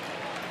plans, though.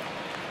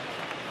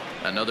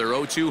 Another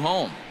 0-2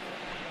 home.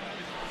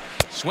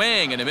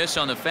 Swing and a miss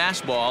on the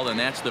fastball, and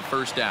that's the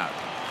first out.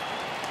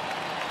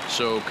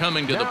 So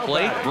coming to the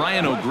plate,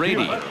 Brian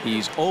O'Grady.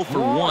 He's 0 for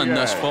 1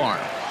 thus far.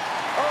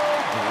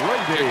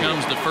 Here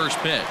comes the first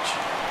pitch.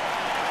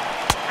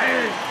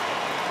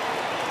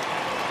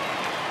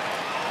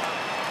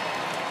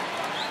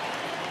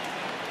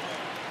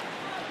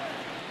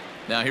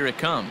 Now here it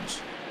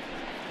comes.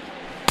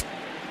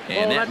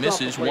 And that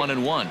misses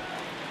 1-1.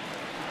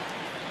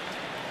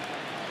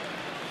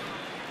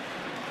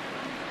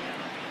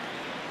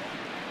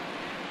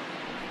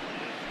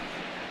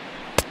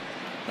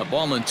 A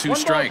ball and 2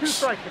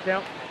 strikes.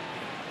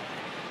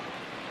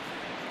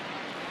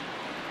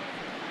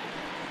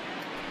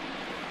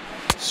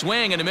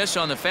 Swing and a miss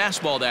on the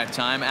fastball that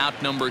time.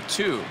 Out number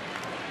 2.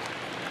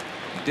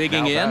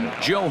 Digging in,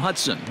 Joe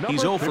Hudson.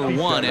 He's 0 for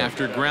 1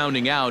 after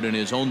grounding out in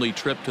his only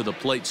trip to the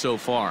plate so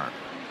far.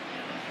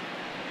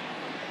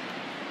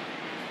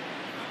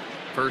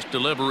 First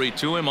delivery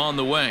to him on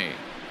the way.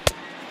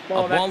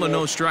 A ball and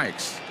no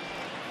strikes.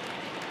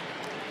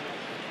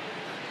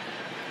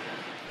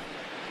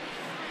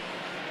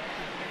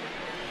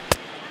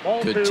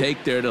 Good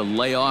take there to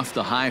lay off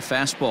the high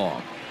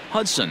fastball.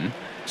 Hudson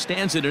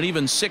stands at an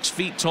even 6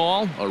 feet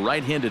tall, a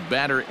right-handed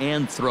batter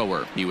and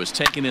thrower. He was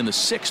taken in the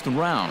 6th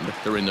round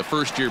during the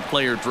first-year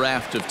player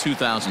draft of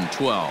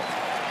 2012.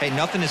 Hey,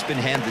 nothing has been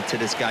handed to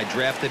this guy.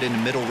 Drafted in the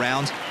middle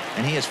rounds,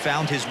 and he has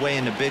found his way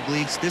in the big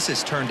leagues. This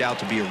has turned out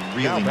to be a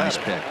really nice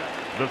pick.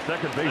 The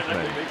second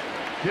baseman.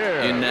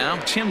 In now,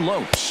 Tim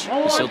Lopes.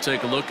 He'll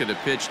take a look at a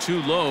pitch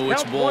too low.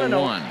 It's ball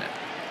 1.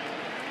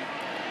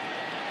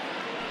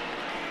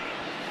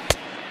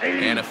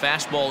 And a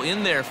fastball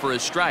in there for a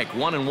strike.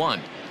 1-1.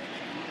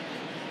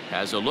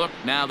 Has a look,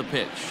 now the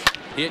pitch.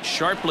 Hit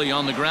sharply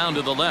on the ground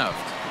to the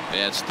left.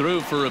 That's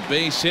through for a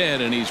base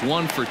hit, and he's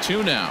 1 for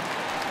 2 now.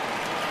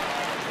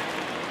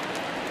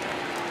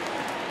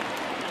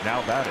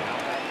 Now batting,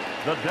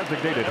 the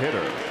designated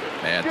hitter.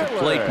 At the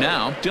plate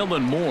now,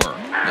 Dylan Moore.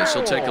 This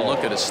will take a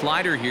look at a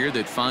slider here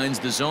that finds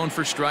the zone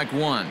for strike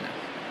 1.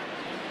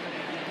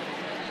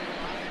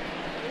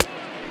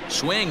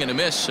 Swing and a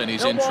miss, and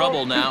he's in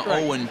trouble now.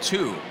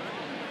 0-2.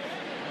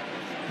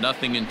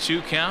 Nothing in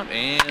 2 count,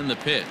 and the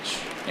pitch.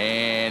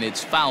 And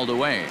it's fouled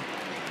away.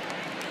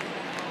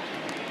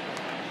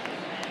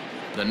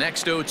 The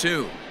next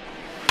 0-2.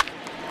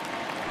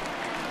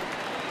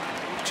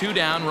 2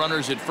 down,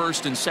 runners at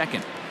first and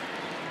second.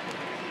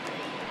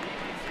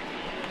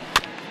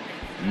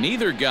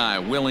 Neither guy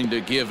willing to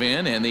give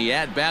in, and the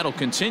at-bat will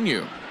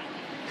continue.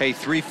 Hey,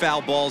 3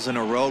 foul balls in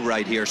a row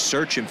right here,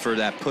 searching for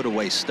that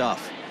put-away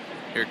stuff.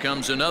 Here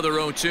comes another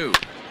 0-2.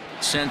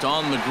 Sent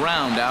on the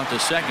ground out to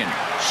second.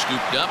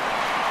 Scooped up.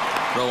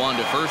 Throw on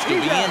to first to be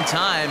in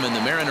time, and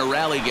the Mariner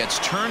rally gets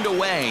turned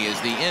away as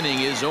the inning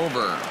is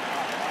over.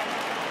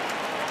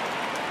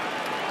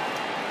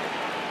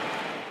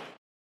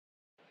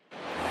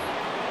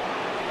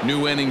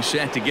 New inning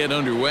set to get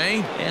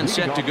underway, and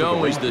set to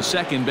go is the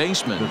second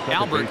baseman,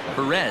 Albert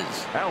Perez.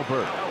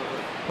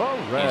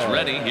 He's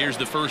ready. Here's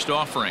the first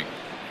offering.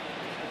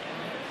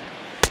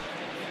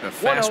 A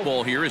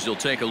fastball here as he'll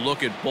take a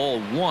look at ball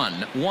 1,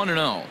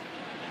 1-0.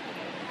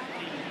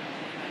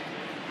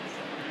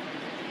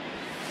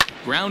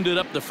 Grounded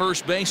up the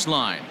first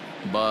baseline,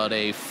 but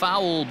a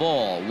foul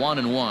ball,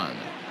 1-1.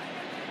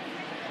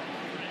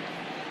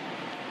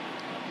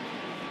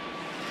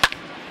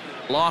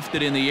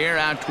 Lofted in the air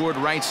out toward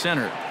right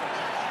center.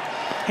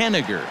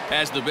 Henniger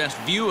has the best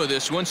view of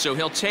this one, so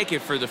he'll take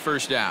it for the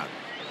first out.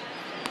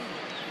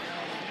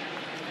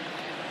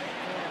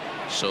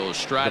 So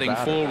striding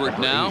forward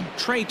now,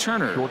 Trey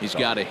Turner. He's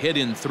got a hit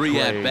in 3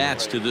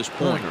 at-bats to this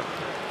point.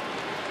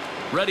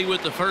 Ready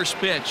with the first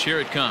pitch. Here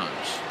it comes.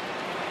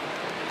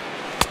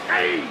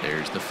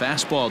 There's the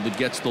fastball that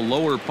gets the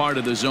lower part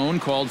of the zone,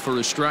 called for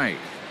a strike.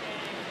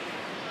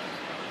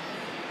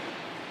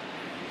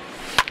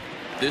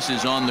 This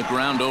is on the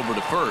ground over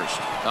to first.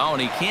 Oh,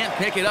 and he can't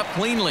pick it up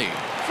cleanly.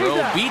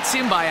 Throw beats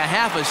him by a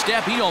half a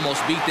step. He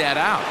almost beat that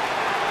out.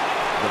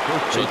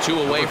 So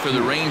 2 away for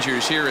the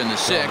Rangers here in the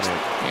 6th.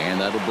 And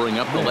that'll bring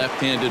up the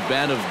left-handed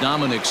bat of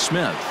Dominic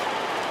Smith.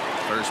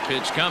 First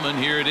pitch coming.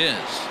 Here it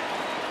is.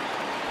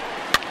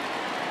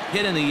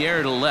 Hit in the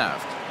air to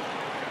left.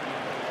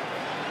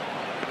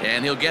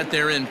 And he'll get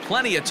there in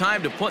plenty of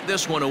time to put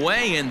this one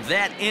away, and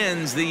that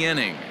ends the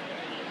inning.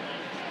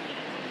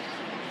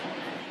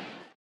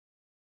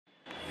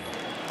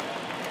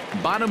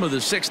 Bottom of the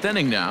 6th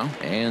inning now,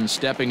 and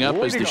stepping up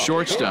is the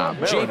shortstop,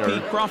 J.P.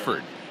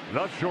 Crawford.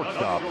 The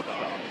shortstop,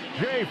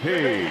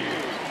 J.P.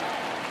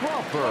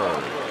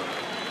 Crawford.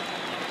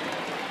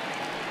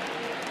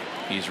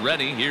 He's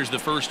ready. Here's the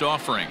first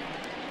offering.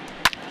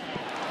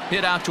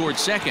 Hit out towards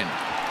second.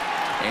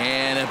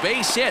 And a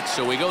base hit,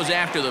 so he goes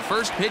after the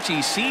first pitch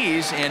he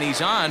sees, and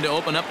he's on to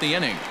open up the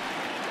inning.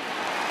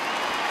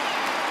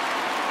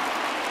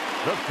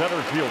 The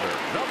center fielder,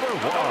 number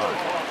 1,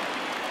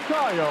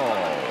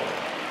 Kyle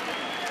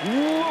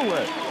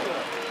Lewis.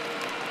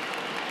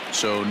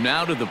 So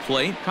now to the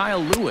plate, Kyle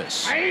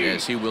Lewis,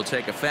 as he will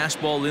take a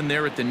fastball in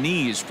there at the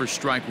knees for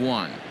strike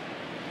 1.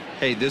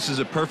 Hey, this is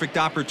a perfect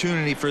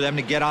opportunity for them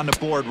to get on the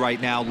board right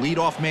now.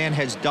 Leadoff man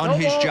has done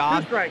his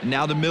job, and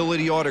now the middle of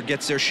the order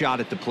gets their shot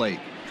at the plate.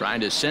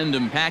 Trying to send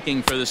him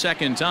packing for the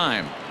second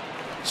time.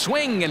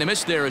 Swing and a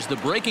miss there as the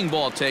breaking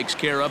ball takes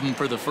care of him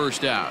for the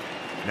first out.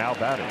 Now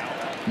batting.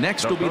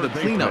 Next will be the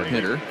cleanup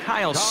hitter,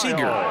 Kyle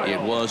Seager.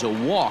 It was a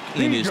walk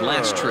in his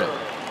last trip.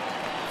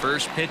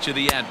 First pitch of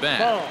the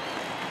at-bat.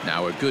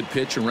 Now a good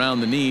pitch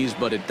around the knees,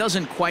 but it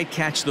doesn't quite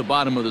catch the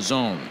bottom of the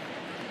zone.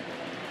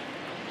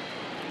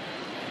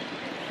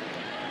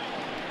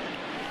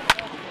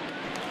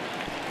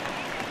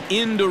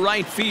 Into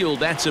right field,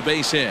 that's a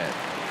base hit.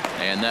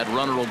 And that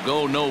runner will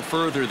go no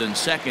further than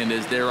second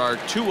as there are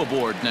 2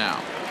 aboard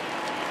now.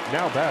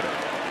 Now batting,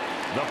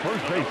 the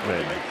first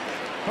baseman,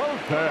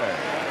 Jose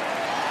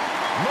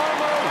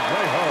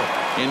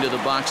Marmolejos. Into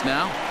the box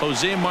now,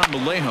 Jose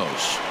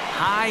Marmolejos.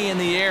 High in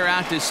the air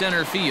out to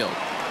center field.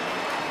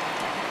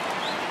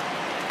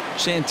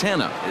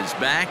 Santana is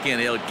back,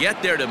 and he'll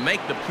get there to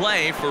make the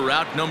play for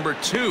route number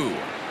 2.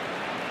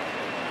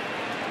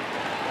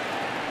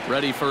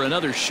 Ready for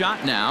another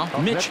shot now.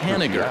 Mitch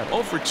Henniger,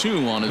 0 for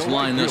 2 on his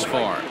line thus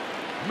far.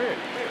 Mitch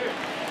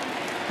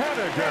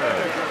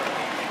Henniger.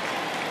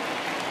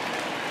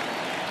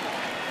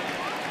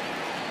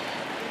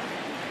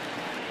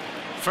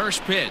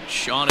 First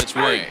pitch on its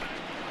way.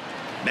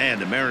 Man,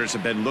 the Mariners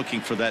have been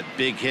looking for that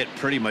big hit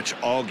pretty much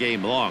all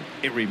game long.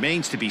 It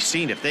remains to be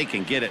seen if they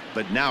can get it,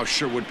 but now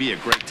sure would be a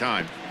great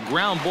time.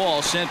 Ground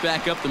ball sent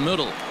back up the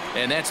middle,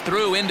 and that's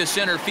through into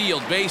center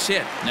field. Base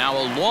hit. Now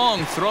a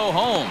long throw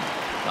home.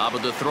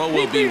 But the throw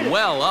will be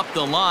well up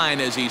the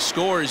line as he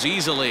scores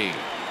easily.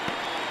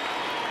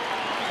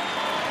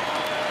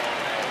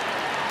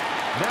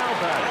 Now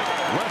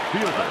batting, left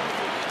fielder,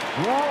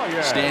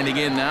 Brian. Standing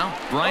in now,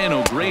 Brian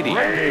O'Grady,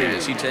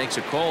 as he takes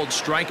a called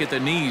strike at the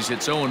knees.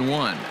 It's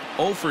 0-1.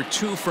 0 for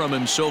 2 from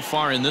him so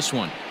far in this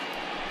one.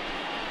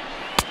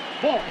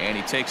 And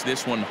he takes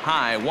this one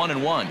high,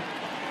 1-1.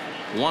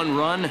 1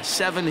 run,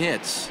 7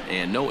 hits,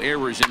 and no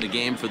errors in the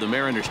game for the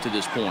Mariners to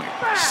this point.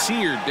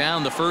 Seared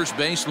down the first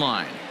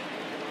baseline.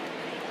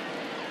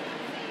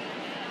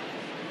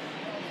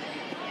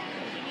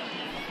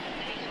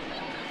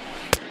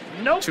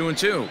 Nope.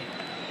 2-2.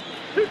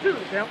 2-2,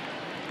 count.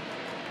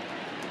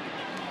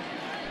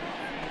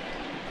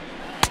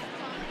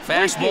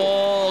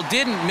 Fastball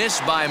didn't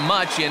miss by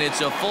much, and it's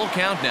a full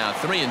count now,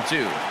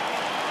 3-2.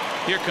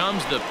 Here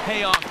comes the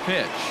payoff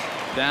pitch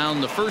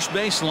down the first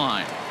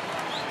baseline.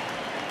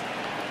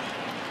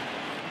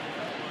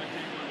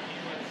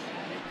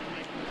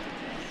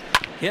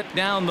 Hit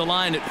down the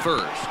line at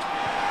first.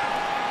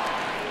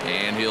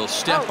 And he'll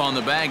step on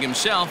the bag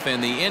himself,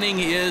 and the inning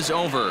is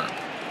over.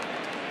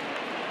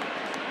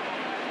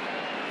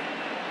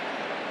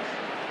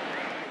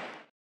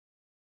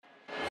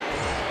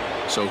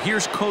 So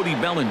here's Cody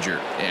Bellinger,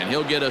 and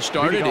he'll get us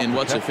started in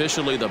what's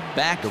officially the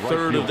back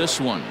third of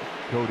this one.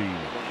 Cody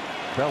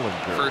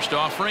Bellinger. First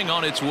offering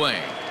on its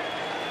way.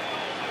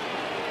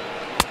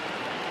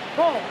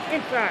 Ball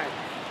inside.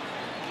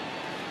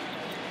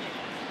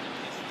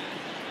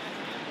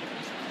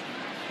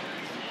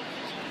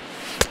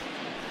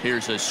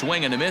 Here's a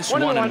swing and a miss,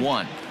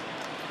 1-1.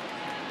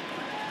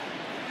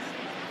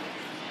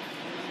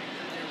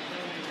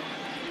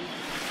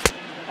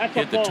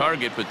 Hit the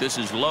target, but this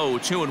is low,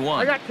 2-1.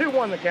 I got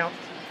 2-1 the count.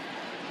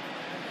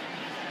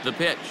 The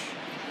pitch.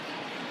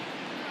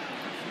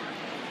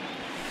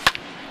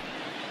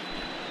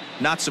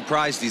 Not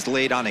surprised he's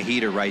laid on a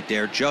heater right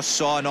there. Just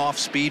saw an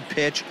off-speed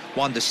pitch.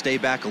 Wanted to stay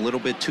back a little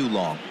bit too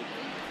long.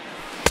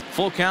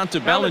 Full count to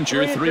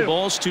Bellinger, 3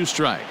 balls, 2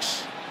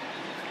 strikes.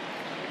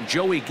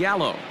 Joey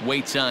Gallo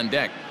waits on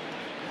deck.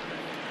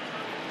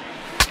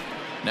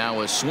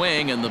 Now a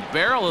swing, and the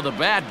barrel of the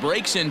bat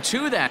breaks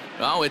into that.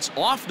 Oh, it's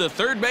off the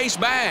third base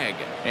bag,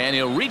 and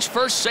he'll reach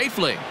first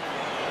safely.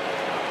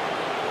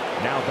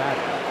 Now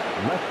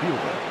batting, left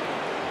fielder,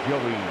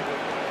 Joey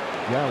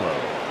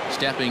Gallo.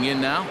 Stepping in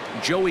now,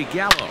 Joey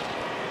Gallo.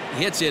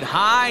 Hits it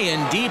high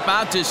and deep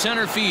out to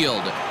center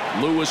field.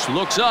 Lewis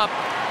looks up.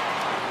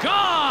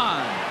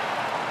 Gone!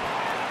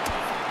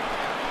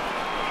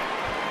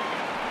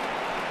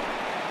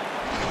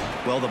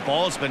 Well, the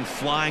ball's been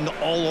flying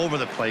all over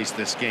the place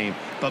this game,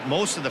 but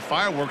most of the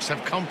fireworks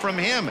have come from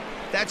him.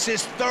 That's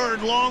his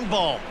 3rd long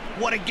ball.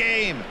 What a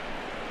game.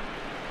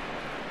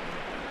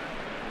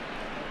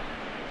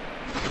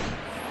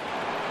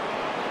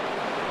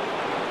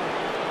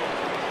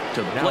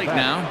 To the plate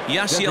now,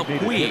 Yasiel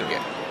Puig.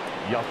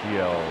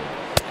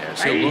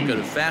 As he'll look at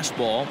a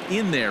fastball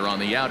in there on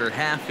the outer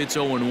half, it's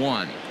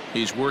 0-1.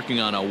 He's working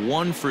on a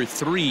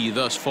 1-for-3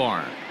 thus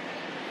far.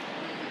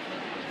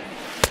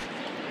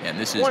 And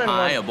this is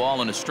high, a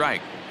ball and a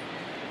strike.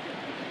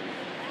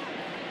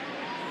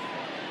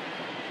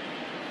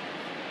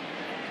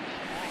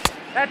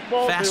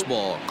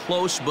 Fastball,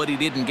 close, but he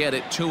didn't get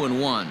it,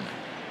 2-1.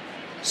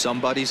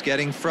 Somebody's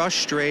getting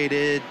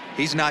frustrated.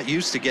 He's not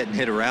used to getting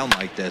hit around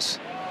like this.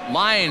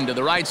 Line to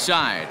the right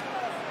side.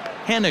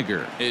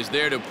 Henniger is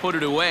there to put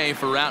it away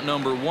for route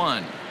number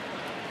 1.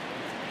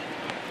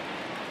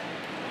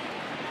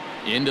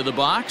 Into the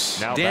box,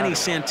 now Danny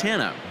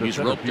Santana. He's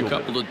roped a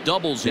couple of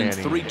doubles in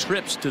 3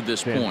 trips to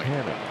this point.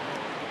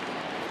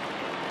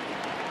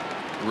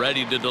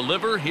 Ready to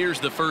deliver.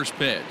 Here's the first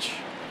pitch.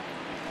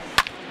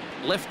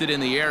 Lifted in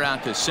the air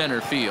out to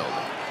center field.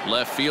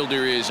 Left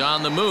fielder is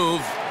on the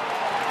move.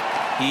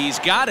 He's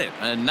got it.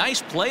 A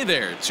nice play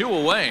there. 2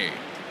 away.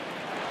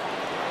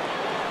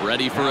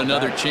 Ready for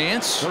another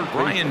chance.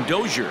 Brian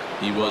Dozier.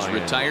 He was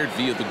retired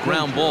via the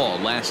ground ball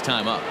last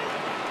time up.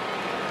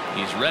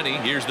 He's ready.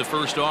 Here's the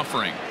first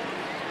offering.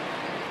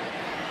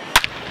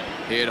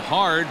 Hit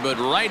hard, but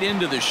right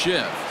into the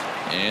shift.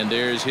 And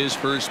there's his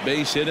first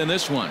base hit in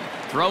this one.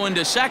 Throw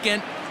into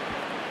second.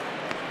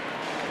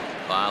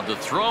 While the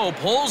throw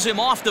pulls him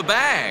off the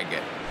bag.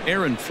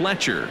 Aaron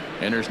Fletcher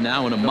enters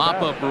now in a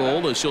mop-up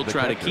role as he'll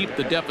try to keep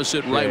the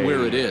deficit right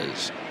where it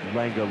is.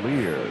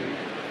 Langoliers.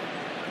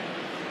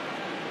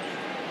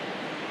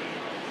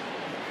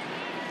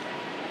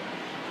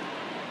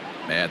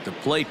 At the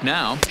plate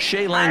now,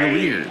 Shea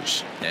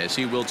Langoliers, as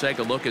he will take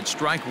a look at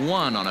strike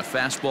 1 on a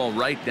fastball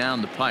right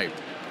down the pipe.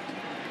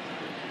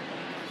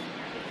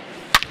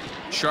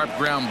 Sharp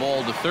ground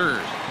ball to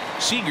third.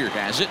 Seager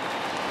has it.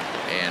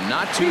 And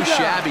not too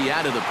shabby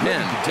out of the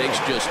pen. Takes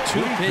just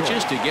 2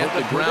 pitches to get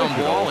the ground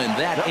ball, and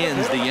that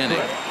ends the inning.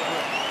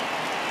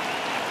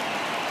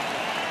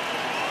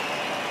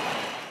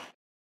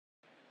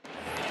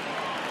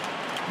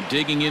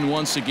 Digging in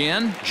once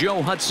again,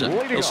 Joe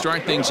Hudson. He'll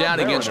start things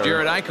out against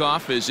Jared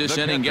Eichhoff as this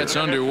inning gets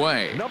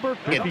underway.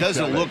 It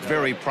doesn't look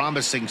very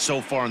promising so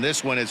far in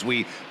this one as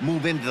we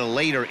move into the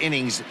later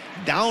innings.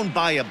 Down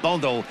by a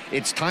bundle,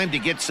 it's time to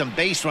get some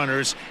base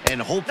runners and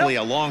hopefully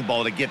a long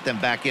ball to get them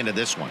back into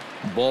this one.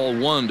 Ball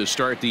 1 to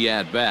start the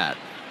at-bat.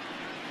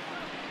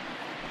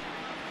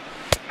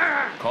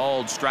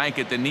 Called strike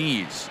at the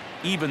knees.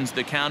 Evens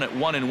the count at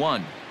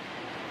 1-1.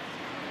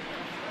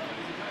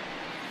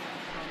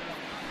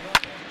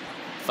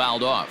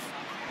 Fouled off.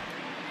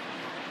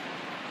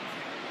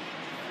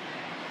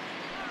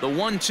 The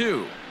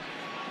 1-2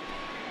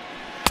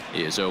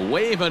 is a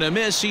wave and a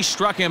miss. He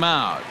struck him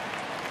out.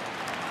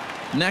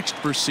 Next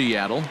for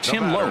Seattle,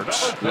 Tim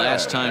Lopes.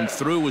 Last time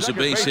through was a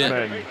base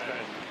hit.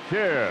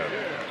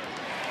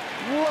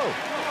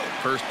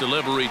 First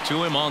delivery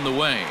to him on the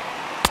way.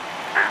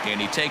 And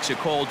he takes a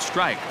cold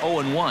strike,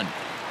 0-1.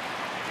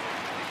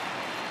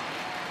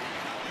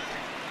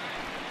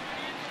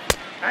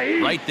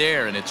 Right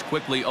there, and it's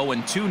quickly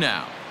 0-2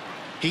 now.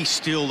 He's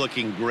still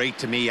looking great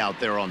to me out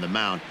there on the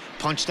mound.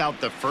 Punched out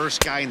the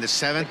first guy in the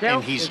 7th,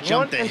 and he's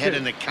jumped ahead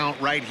in the count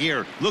right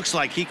here. Looks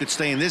like he could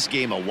stay in this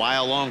game a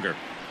while longer.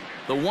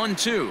 The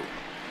 1-2.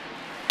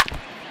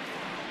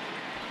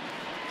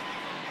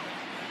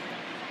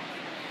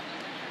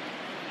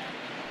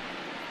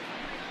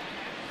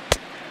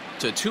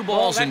 To 2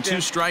 balls and 2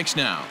 strikes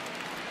now.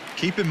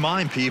 Keep in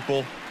mind,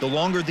 people, the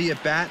longer the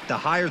at-bat, the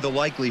higher the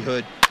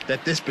likelihood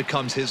that this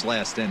becomes his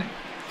last inning.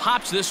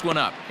 Pops this one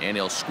up, and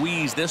he'll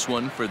squeeze this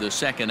one for the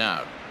second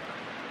out.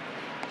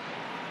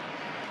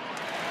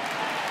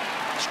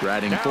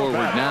 Striding forward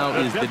now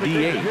is the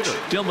DH,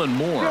 Dylan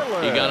Moore.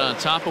 He got on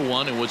top of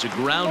one and was a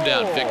ground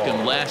out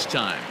victim last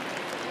time.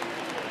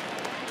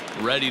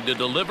 Ready to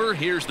deliver.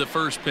 Here's the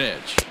first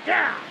pitch.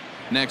 Yeah.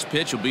 Next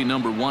pitch will be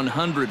number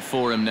 100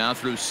 for him now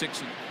through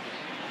 6.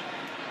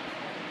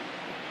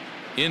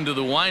 Into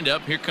the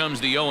windup. Here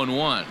comes the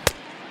 0-1.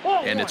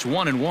 And it's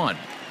 1-1.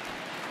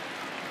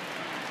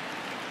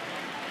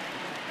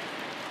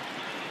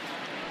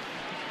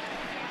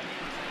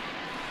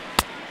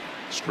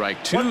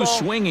 Strike two,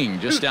 swinging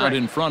just out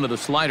in front of the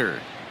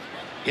slider.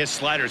 His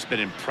slider's been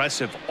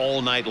impressive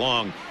all night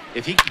long.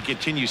 If he can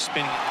continue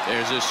spinning.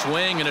 There's a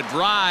swing and a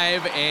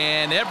drive,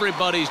 and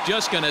everybody's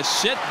just going to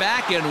sit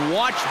back and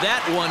watch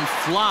that one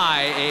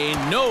fly. A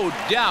no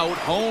doubt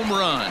home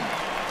run.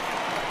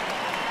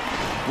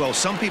 Well,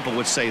 some people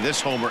would say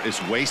this homer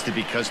is wasted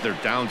because they're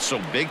down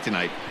so big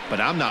tonight, but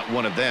I'm not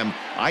one of them.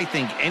 I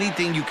think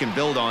anything you can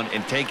build on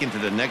and take into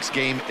the next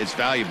game is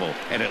valuable,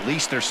 and at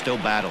least they're still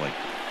battling.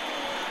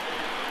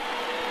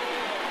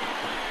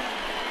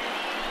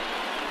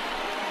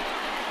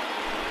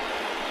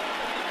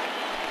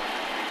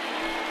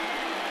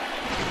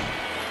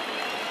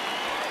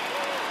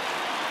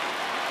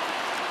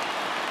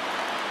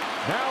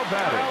 Now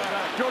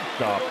batting,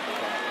 shortstop,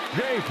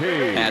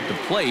 JP. At the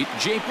plate,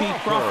 J.P.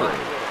 Crawford.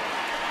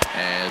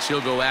 As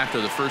he'll go after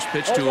the first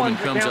pitch to him and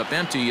comes up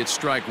empty, it's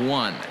strike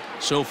one.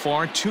 So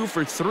far, 2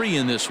 for 3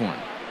 in this one.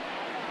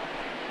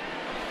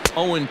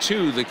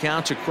 0-2 the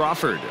count to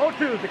Crawford.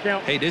 0-2 the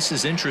count. Hey, this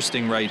is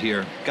interesting right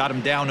here. Got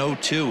him down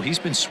 0-2. He's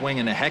been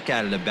swinging the heck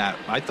out of the bat.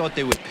 I thought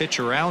they would pitch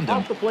around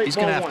him. He's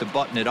going to have to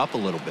button it up a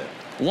little bit.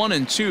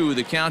 1-2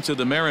 the count to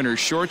the Mariners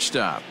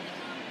shortstop.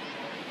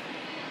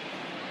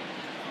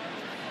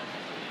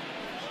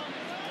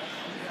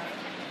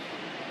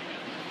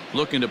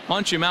 Looking to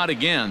punch him out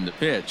again. The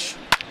pitch.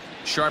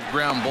 Sharp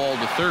ground ball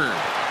to third.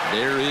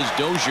 There is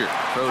Dozier.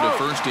 Throw to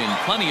first in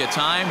plenty of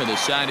time, and the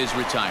side is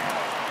retired.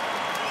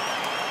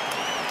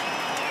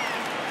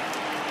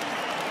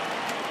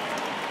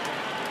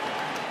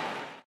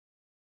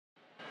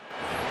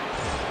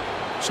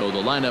 So the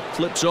lineup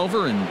flips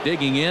over, and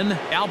digging in,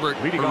 Albert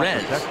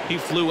Perez. He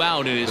flew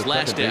out in his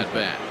last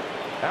at-bat.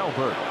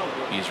 Albert.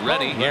 He's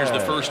ready. Here's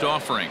the first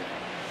offering.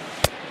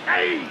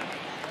 Hey.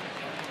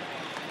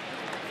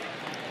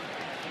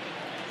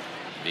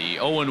 The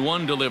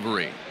 0-1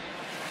 delivery.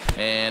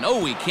 And,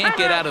 he can't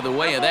get out of the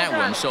way of that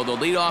one, so the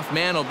leadoff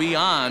man will be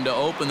on to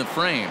open the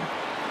frame.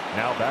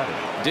 Now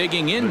batting.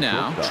 Digging in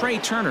now, Trey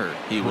Turner.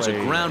 He was a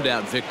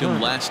ground-out victim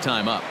last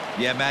time up.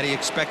 Yeah, Matty,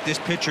 expect this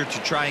pitcher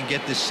to try and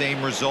get the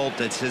same result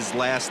as his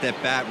last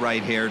at-bat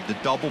right here. The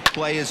double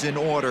play is in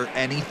order.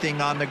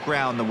 Anything on the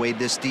ground, the way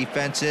this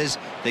defense is,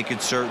 they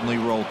could certainly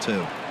roll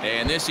too.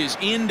 And this is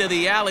into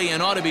the alley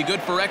and ought to be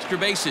good for extra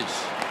bases.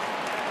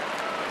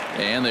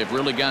 And they've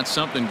really got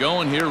something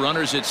going here.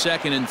 Runners at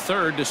second and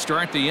third to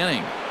start the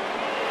inning.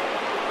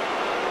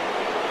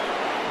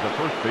 The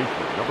first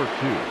baseman, number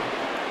 2,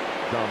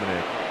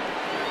 Dominic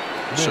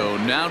Smith. So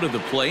now to the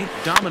plate,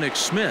 Dominic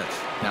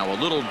Smith. Now a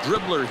little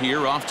dribbler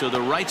here off to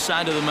the right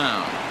side of the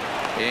mound.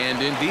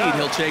 And indeed,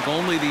 he'll take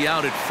only the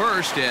out at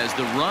first as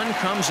the run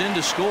comes in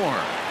to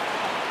score.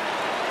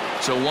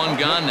 So one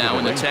gone now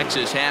in the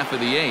Texas half of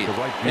the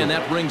 8th. And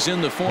that brings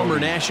in the former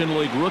National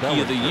League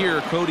Rookie of the Year,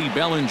 Cody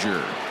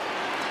Bellinger.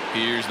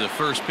 Here's the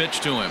first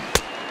pitch to him.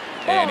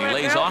 And he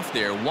lays off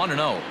there,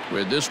 1-0.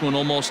 With this one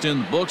almost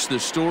in the books, the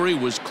story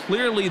was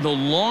clearly the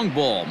long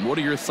ball. What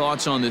are your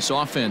thoughts on this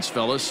offense,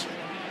 fellas?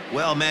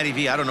 Well, Matty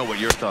V, I don't know what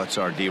your thoughts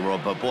are, D-Roll,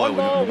 but boy,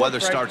 when the weather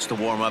starts to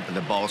warm up and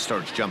the ball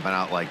starts jumping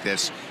out like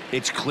this,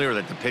 it's clear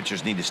that the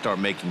pitchers need to start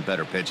making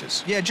better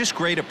pitches. Yeah, just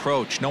great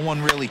approach. No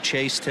one really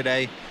chased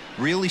today.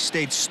 Really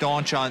stayed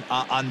staunch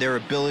on their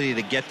ability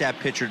to get that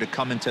pitcher to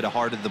come into the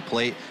heart of the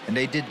plate, and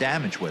they did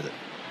damage with it.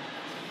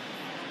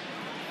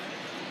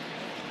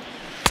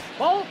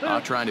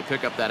 Trying to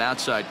pick up that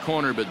outside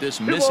corner, but this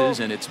misses,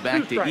 and it's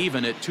back to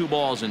even at 2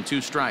 balls and 2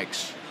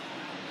 strikes.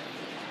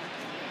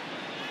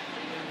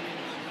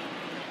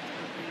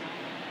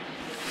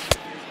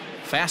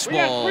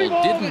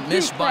 Fastball didn't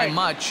miss by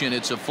much, and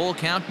it's a full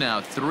count now,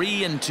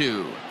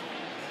 3-2.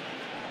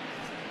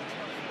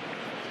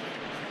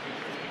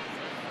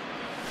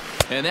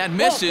 And that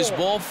misses,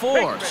 ball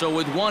 4. So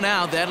with 1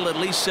 out, that'll at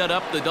least set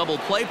up the double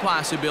play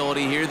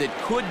possibility here that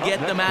could get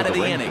them out of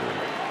the inning.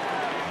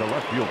 The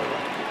left fielder,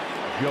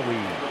 Joey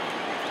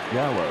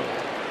Gallo.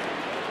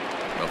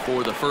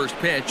 Before the first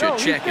pitch, a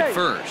check at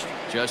first.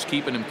 Just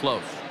keeping him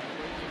close.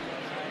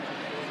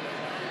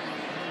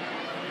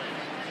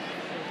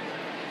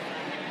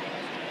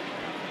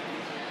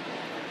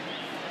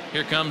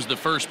 Here comes the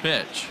first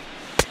pitch.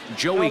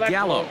 Joey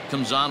Gallo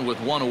comes on with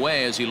 1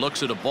 away as he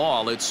looks at a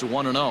ball. It's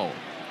 1-0.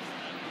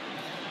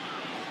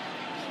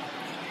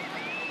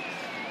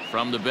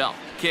 From the belt,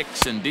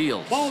 kicks and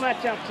deals. Ball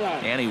that's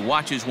outside. And he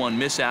watches one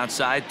miss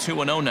outside,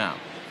 2-0 now.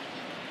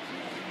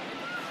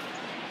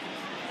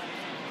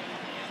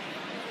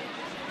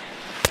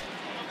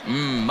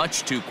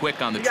 Much too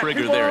quick on the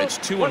trigger there. It's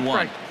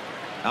 2-1.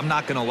 I'm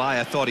not going to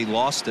lie. I thought he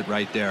lost it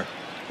right there.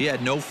 He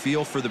had no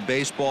feel for the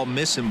baseball,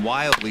 missing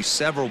wildly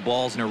several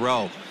balls in a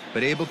row,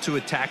 but able to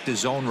attack the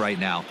zone right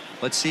now.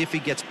 Let's see if he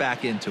gets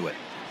back into it.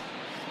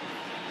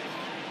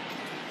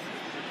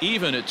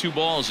 Even at 2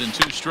 balls and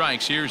 2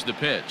 strikes. Here's the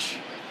pitch.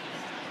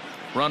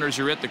 Runners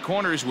are at the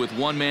corners with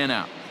 1 man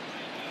out.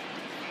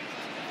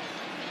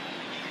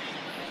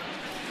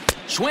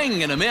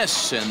 Swing and a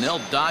miss, and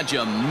they'll dodge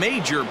a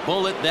major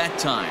bullet that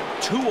time.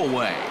 2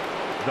 away.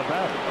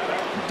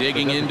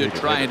 Digging in to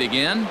try it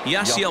again,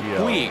 Yasiel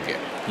Puig.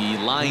 He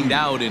lined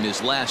out in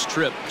his last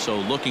trip, so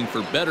looking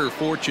for better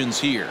fortunes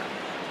here.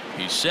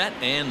 He's set,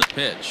 and the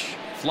pitch.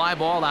 Fly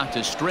ball out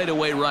to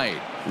straightaway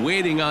right.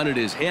 Waiting on it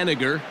is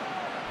Haniger.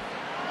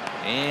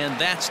 And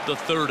that's the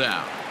 3rd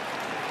out.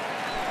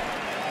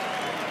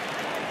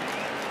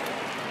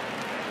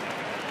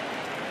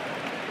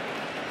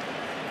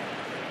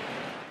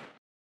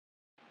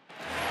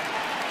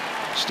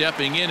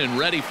 Stepping in and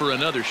ready for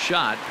another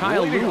shot,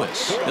 Kyle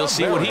Lewis. He'll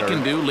see what he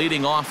can do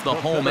leading off the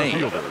home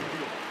 8.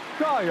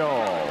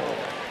 Kyle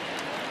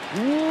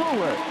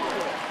Lewis.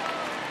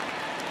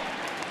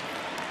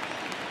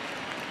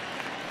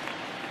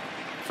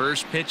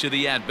 First pitch of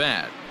the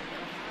at-bat.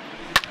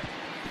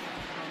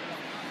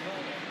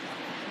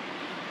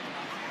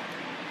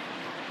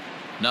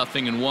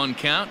 Nothing in 1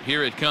 count.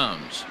 Here it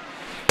comes.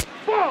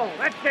 Ball,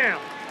 that's down.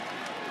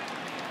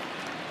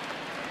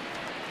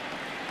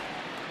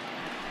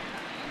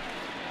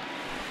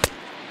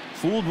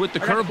 Fooled with the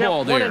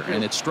curveball there,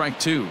 and it's strike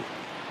 2.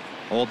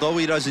 Although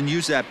he doesn't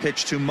use that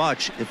pitch too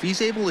much, if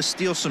he's able to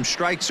steal some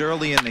strikes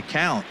early in the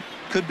count,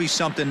 could be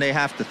something they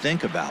have to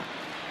think about.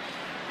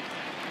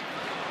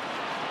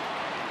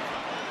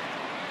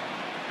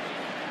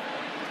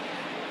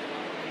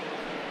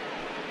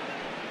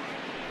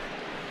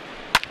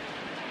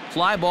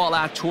 Fly ball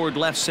out toward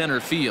left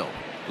center field.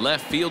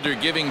 Left fielder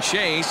giving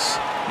chase.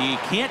 He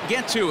can't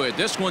get to it.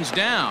 This one's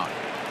down.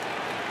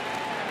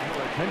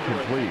 Attention,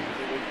 please.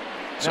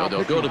 So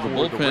they'll go to the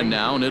bullpen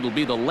now, and it'll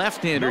be the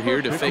left-hander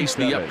here to face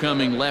the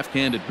upcoming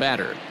left-handed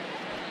batter.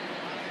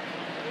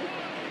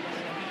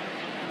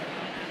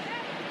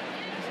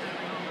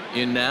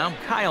 In now,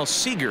 Kyle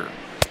Seager,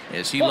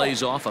 as he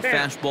lays off a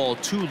fastball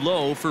too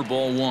low for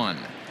ball 1.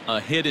 A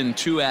hit in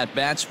 2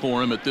 at-bats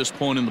for him at this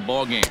point in the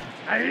ballgame.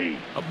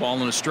 A ball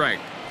and a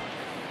strike.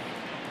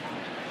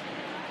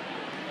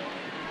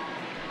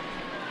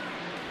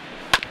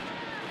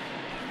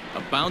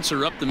 A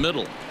bouncer up the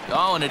middle.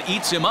 Oh, and it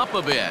eats him up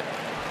a bit.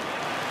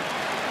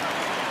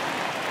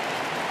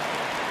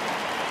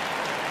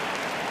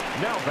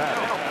 Now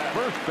batting,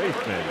 first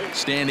baseman.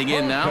 Standing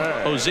in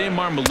now, Jose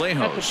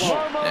Marmolejos,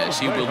 as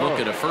he will look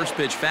at a first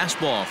pitch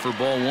fastball for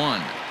ball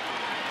 1.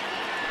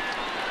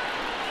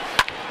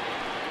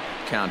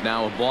 Count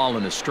now, a ball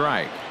and a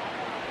strike.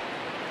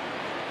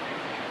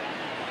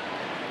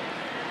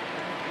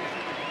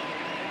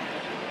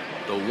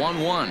 The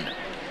 1-1.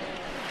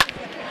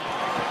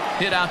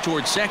 Hit out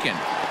towards second.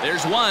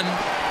 There's one.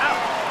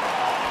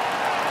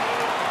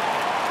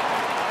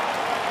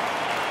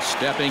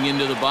 Stepping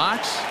into the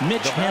box,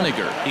 Mitch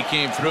Haniger. He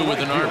came through with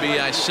an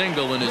RBI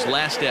single in his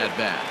last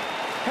at-bat.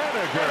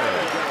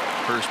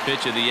 First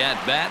pitch of the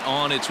at-bat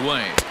on its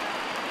way.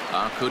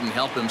 Couldn't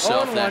help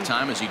himself that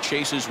time as he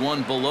chases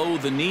one below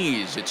the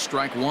knees. It's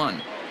strike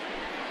 1.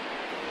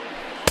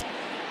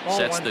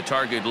 Sets the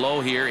target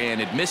low here, and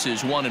it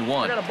misses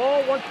 1-1. Got a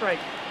ball, 1 strike.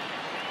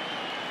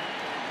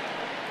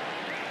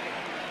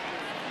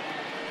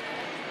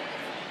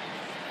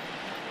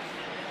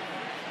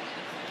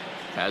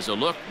 Has a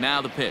look,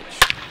 now the pitch.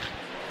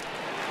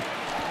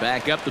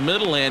 Back up the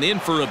middle and in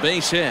for a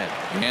base hit.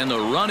 And the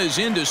run is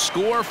in to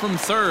score from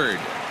third.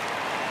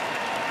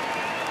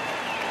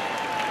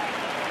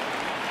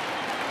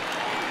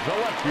 The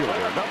left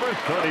fielder, number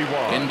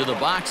 31. Into the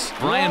box,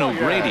 Brian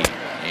O'Grady.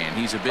 And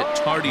he's a bit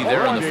tardy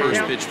there on the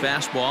first pitch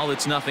fastball.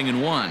 It's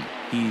 0-1.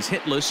 He's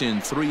hitless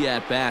in 3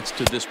 at-bats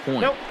to this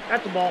point. Nope,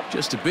 that's a ball.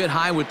 Just a bit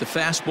high with the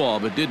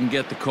fastball, but didn't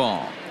get the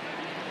call.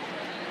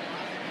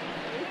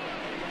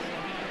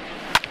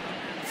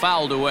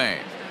 Fouled away.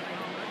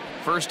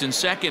 First and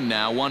second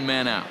now, 1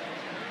 man out.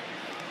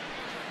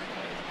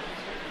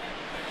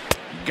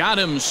 Got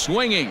him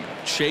swinging.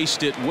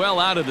 Chased it well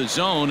out of the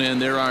zone, and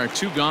there are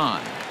 2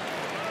 gone.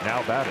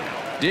 Now batting.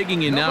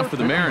 Digging in now for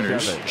the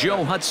Mariners,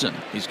 Joe Hudson.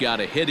 He's got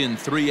a hit in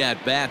 3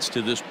 at-bats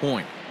to this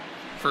point.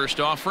 First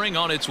offering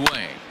on its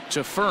way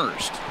to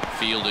first.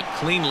 Fielded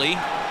cleanly.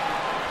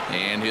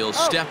 And he'll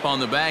step on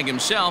the bag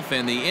himself,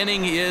 and the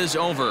inning is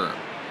over.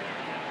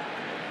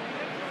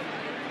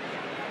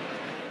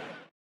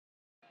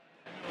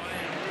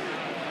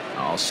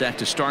 All set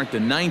to start the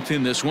 9th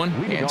in this one.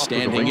 And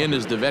standing in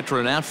is the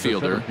veteran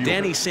outfielder,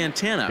 Danny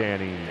Santana.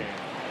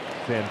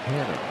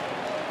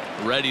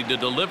 Ready to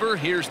deliver.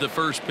 Here's the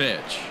first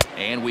pitch.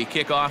 And we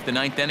kick off the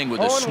 9th inning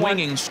with a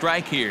swinging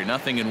strike here.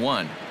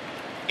 0-1.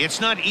 It's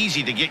not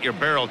easy to get your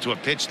barrel to a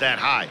pitch that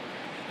high.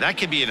 That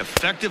can be an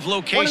effective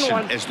location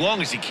as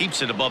long as he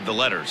keeps it above the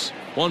letters.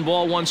 1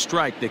 ball, 1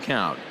 strike, the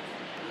count.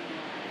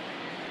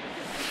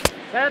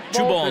 That's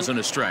 2 balls and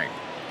a strike.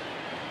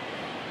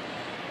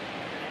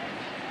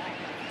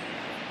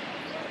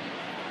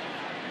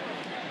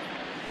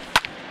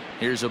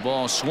 Here's a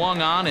ball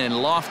swung on and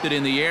lofted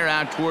in the air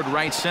out toward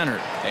right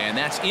center. And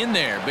that's in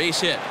there. Base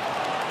hit.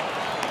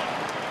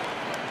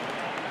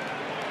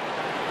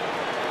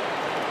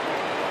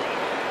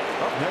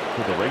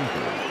 For the Rangers,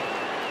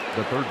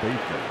 the third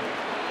baseman,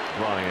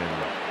 Brian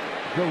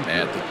Dozier.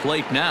 At the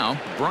plate now,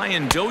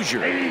 Brian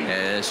Dozier,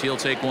 as he'll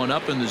take one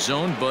up in the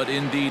zone, but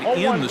indeed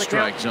in the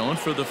strike zone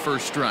for the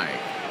first strike.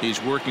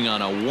 He's working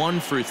on a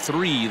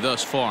 1-for-3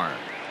 thus far.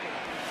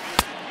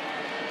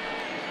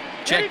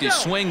 Checked his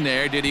swing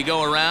there. Did he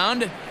go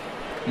around?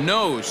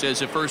 No, says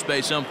the first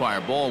base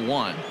umpire. Ball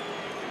 1.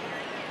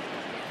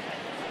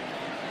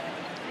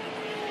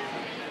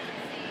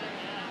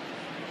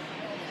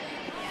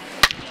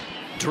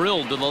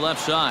 Drilled to the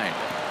left side,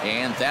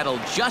 and that'll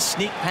just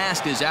sneak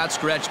past his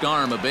outstretched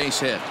arm, a base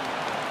hit.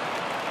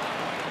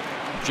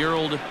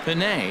 Gerald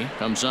Pinay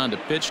comes on to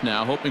pitch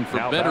now, hoping for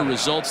better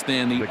results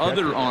than the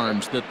other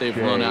arms that they've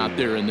run out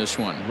there in this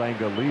one.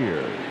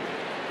 Langoliers.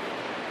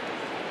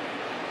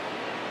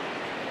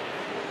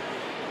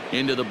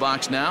 Into the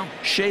box now,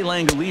 Shea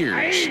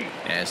Langoliers,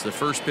 as the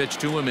first pitch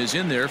to him is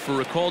in there for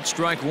a called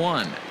strike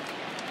 1.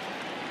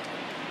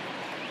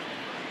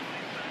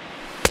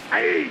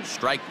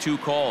 Strike 2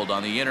 called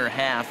on the inner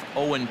half.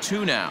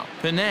 0-2 now.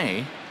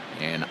 Pinay,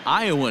 an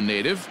Iowa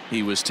native.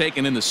 He was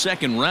taken in the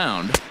second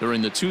round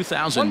during the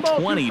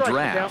 2020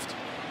 draft.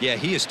 Yeah,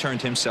 he has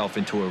turned himself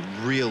into a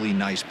really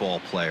nice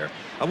ball player.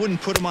 I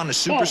wouldn't put him on a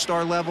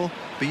superstar level,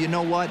 but you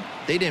know what?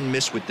 They didn't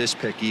miss with this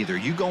pick either.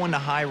 You go into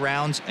high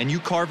rounds and you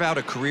carve out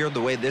a career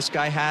the way this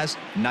guy has.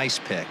 Nice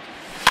pick.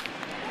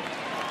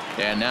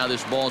 And now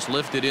this ball's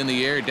lifted in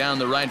the air down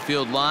the right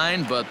field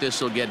line, but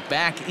this will get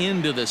back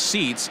into the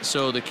seats,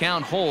 so the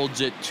count holds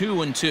at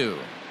 2-2.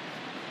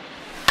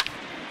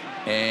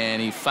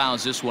 And he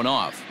fouls this one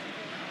off.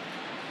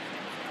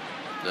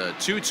 The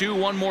 2-2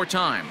 one more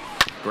time.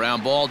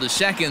 Ground ball to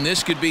second.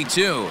 This could be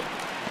 2.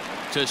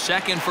 To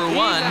second for 1.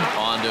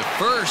 On to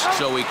first,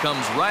 so he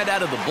comes right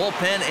out of the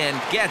bullpen and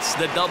gets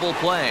the double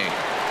play.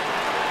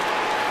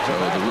 So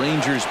the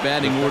Rangers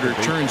batting order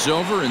turns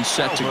over and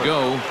set to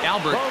go.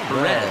 Albert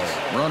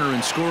Perez, runner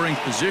in scoring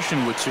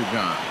position with 2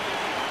 gone.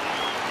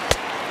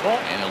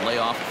 And he'll lay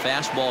off a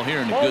fastball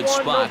here in a good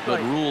spot,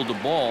 but ruled the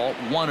ball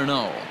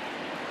 1-0.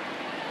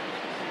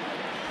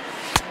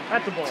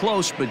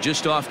 Close, but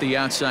just off the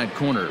outside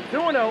corner.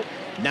 2-0.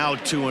 Now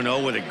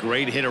 2-0 with a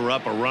great hitter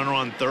up, a runner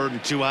on third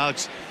and 2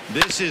 outs.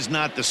 This is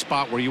not the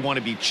spot where you want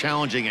to be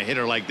challenging a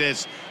hitter like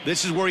this.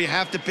 This is where you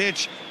have to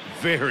pitch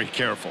very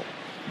careful.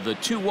 The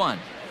 2-1.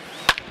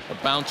 A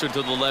bouncer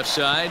to the left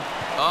side.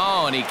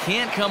 Oh, and he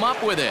can't come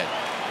up with it.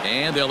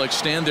 And they'll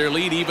extend their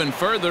lead even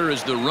further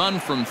as the run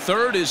from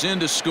third is in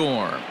to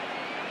score.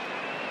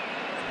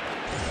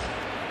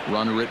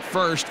 Runner at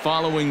first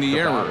following the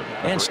error.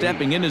 And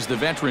stepping in is the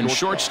veteran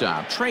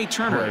shortstop, Trey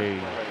Turner.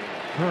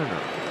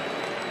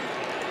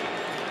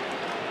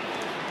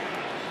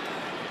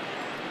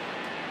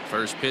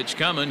 First pitch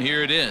coming.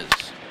 Here it is.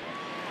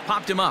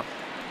 Popped him up.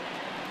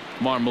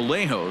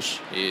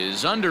 Marmolejos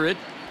is under it.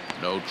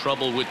 No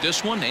trouble with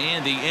this one,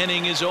 and the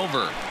inning is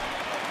over.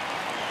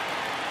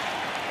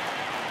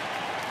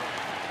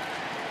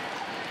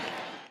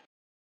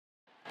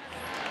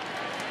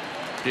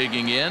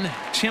 Digging in,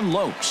 Tim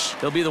Lopes.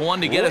 He'll be the one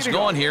to get us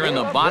going here in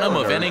the bottom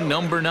of inning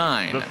number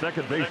 9. The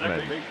second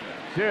baseman,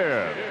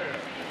 Tim.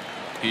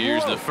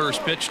 Here's the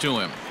first pitch to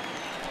him.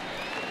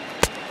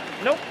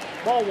 Nope.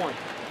 Ball 1.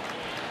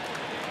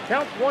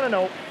 Count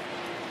 1-0.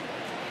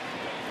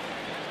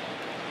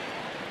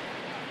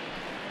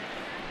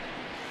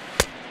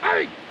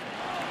 Hey!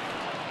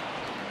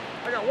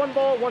 I got 1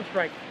 ball, 1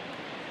 strike.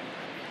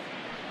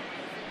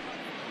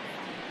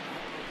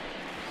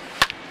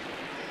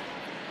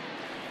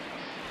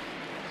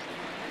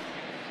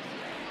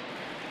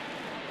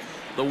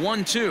 The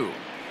 1-2.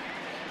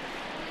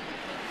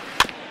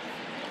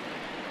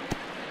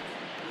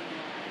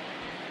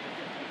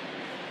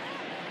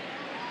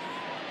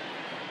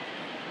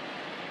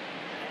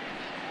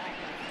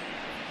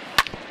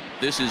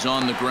 This is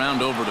on the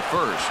ground over to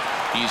first.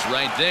 He's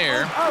right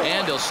there,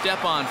 and he'll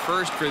step on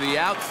first for the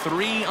out.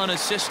 3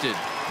 unassisted.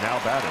 Now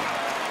batting.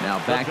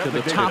 Now back to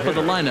the top of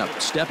the lineup.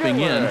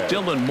 Stepping in,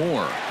 Dylan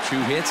Moore.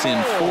 2 hits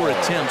in 4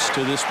 attempts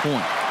to this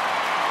point.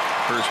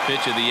 First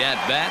pitch of the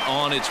at-bat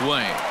on its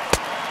way.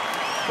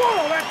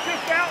 Ball, that's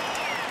kicked out.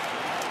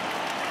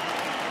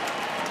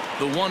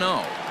 The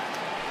 1-0.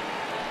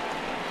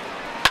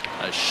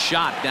 A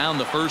shot down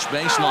the first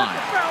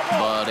baseline,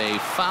 but a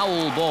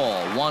foul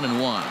ball.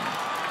 1-1.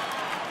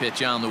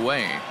 Pitch on the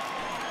way.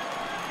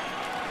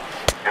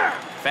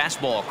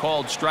 Fastball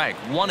called strike.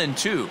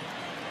 1-2.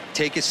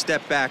 Take a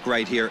step back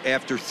right here.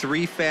 After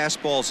 3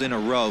 fastballs in a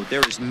row,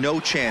 there is no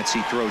chance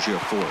he throws you a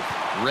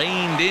 4th.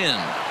 Reined in.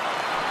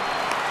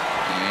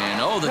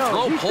 And the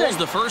throw pulls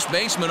the first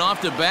baseman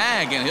off the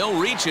bag, and he'll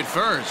reach it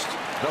first.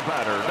 The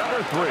batter,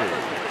 number 3,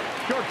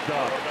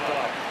 shortstop,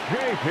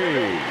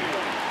 J.P.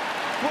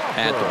 Crawford.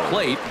 At the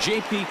plate,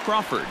 J.P.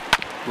 Crawford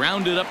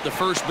grounded up the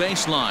first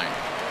baseline.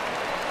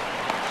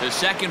 To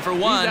second for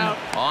 1.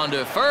 On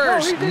to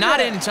first.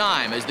 Not in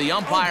time, as the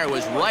umpire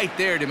was right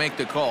there to make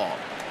the call.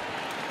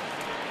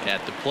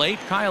 At the plate,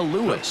 Kyle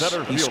Lewis.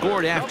 He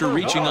scored after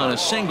reaching on a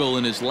single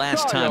in his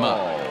last time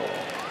up.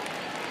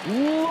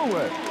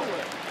 Lewis.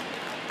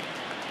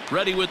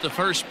 Ready with the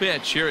first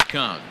pitch. Here it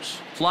comes.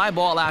 Fly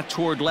ball out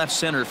toward left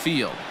center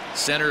field.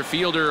 Center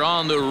fielder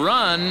on the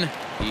run.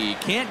 He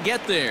can't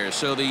get there,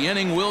 so the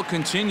inning will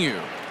continue.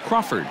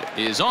 Crawford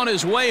is on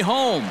his way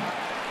home.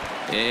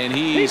 And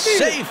he's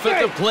safe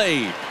at the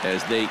plate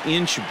as they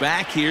inch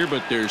back here,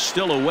 but there's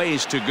still a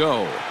ways to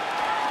go.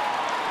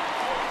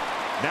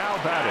 Now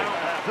batting,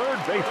 third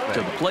baseman. To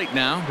the plate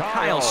now,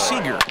 Kyle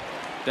Seager.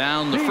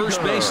 Down the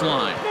first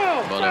baseline.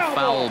 But a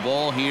foul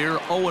ball here,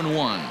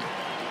 0-1.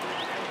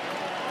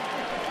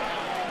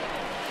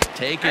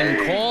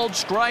 Taken, called,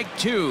 strike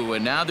two,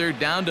 and now they're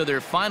down to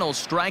their final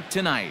strike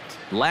tonight.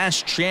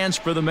 Last chance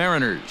for the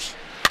Mariners.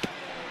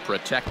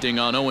 Protecting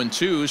on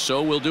 0-2,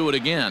 so we'll do it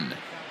again.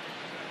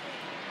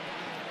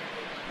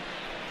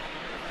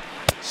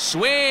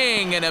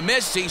 Swing and a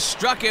miss. He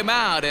struck him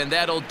out, and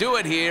that'll do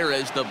it here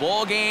as the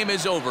ball game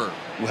is over.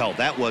 Well,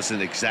 that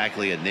wasn't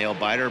exactly a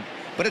nail-biter,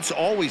 but it's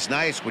always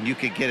nice when you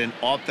can get an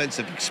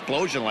offensive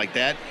explosion like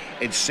that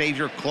and save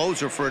your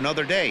closer for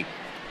another day.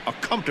 A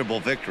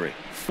comfortable victory.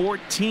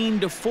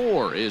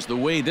 14-4 is the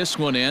way this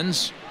one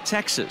ends.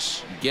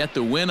 Texas get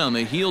the win on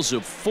the heels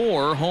of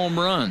 4 home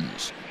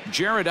runs.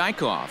 Jared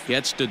Eichhoff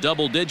gets to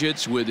double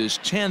digits with his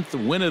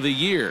 10th win of the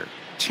year.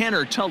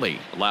 Tanner Tully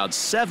allowed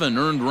 7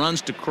 earned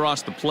runs to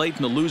cross the plate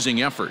in the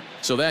losing effort.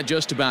 So that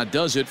just about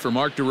does it for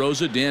Mark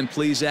DeRosa, Dan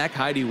Plesac,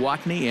 Heidi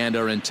Watney, and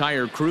our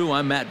entire crew.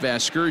 I'm Matt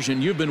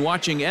Vasgersian. You've been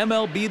watching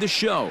MLB The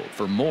Show.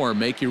 For more,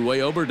 make your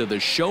way over to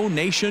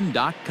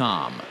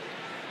theShowNation.com.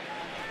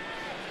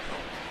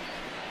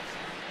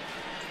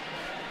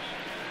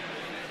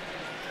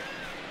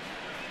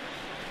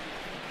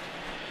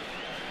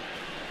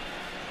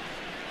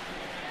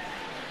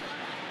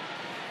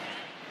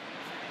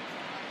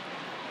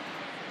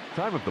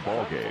 Time of the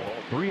ball game,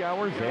 3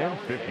 hours and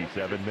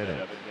 57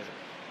 minutes.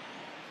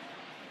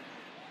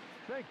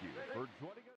 Thank you for joining us.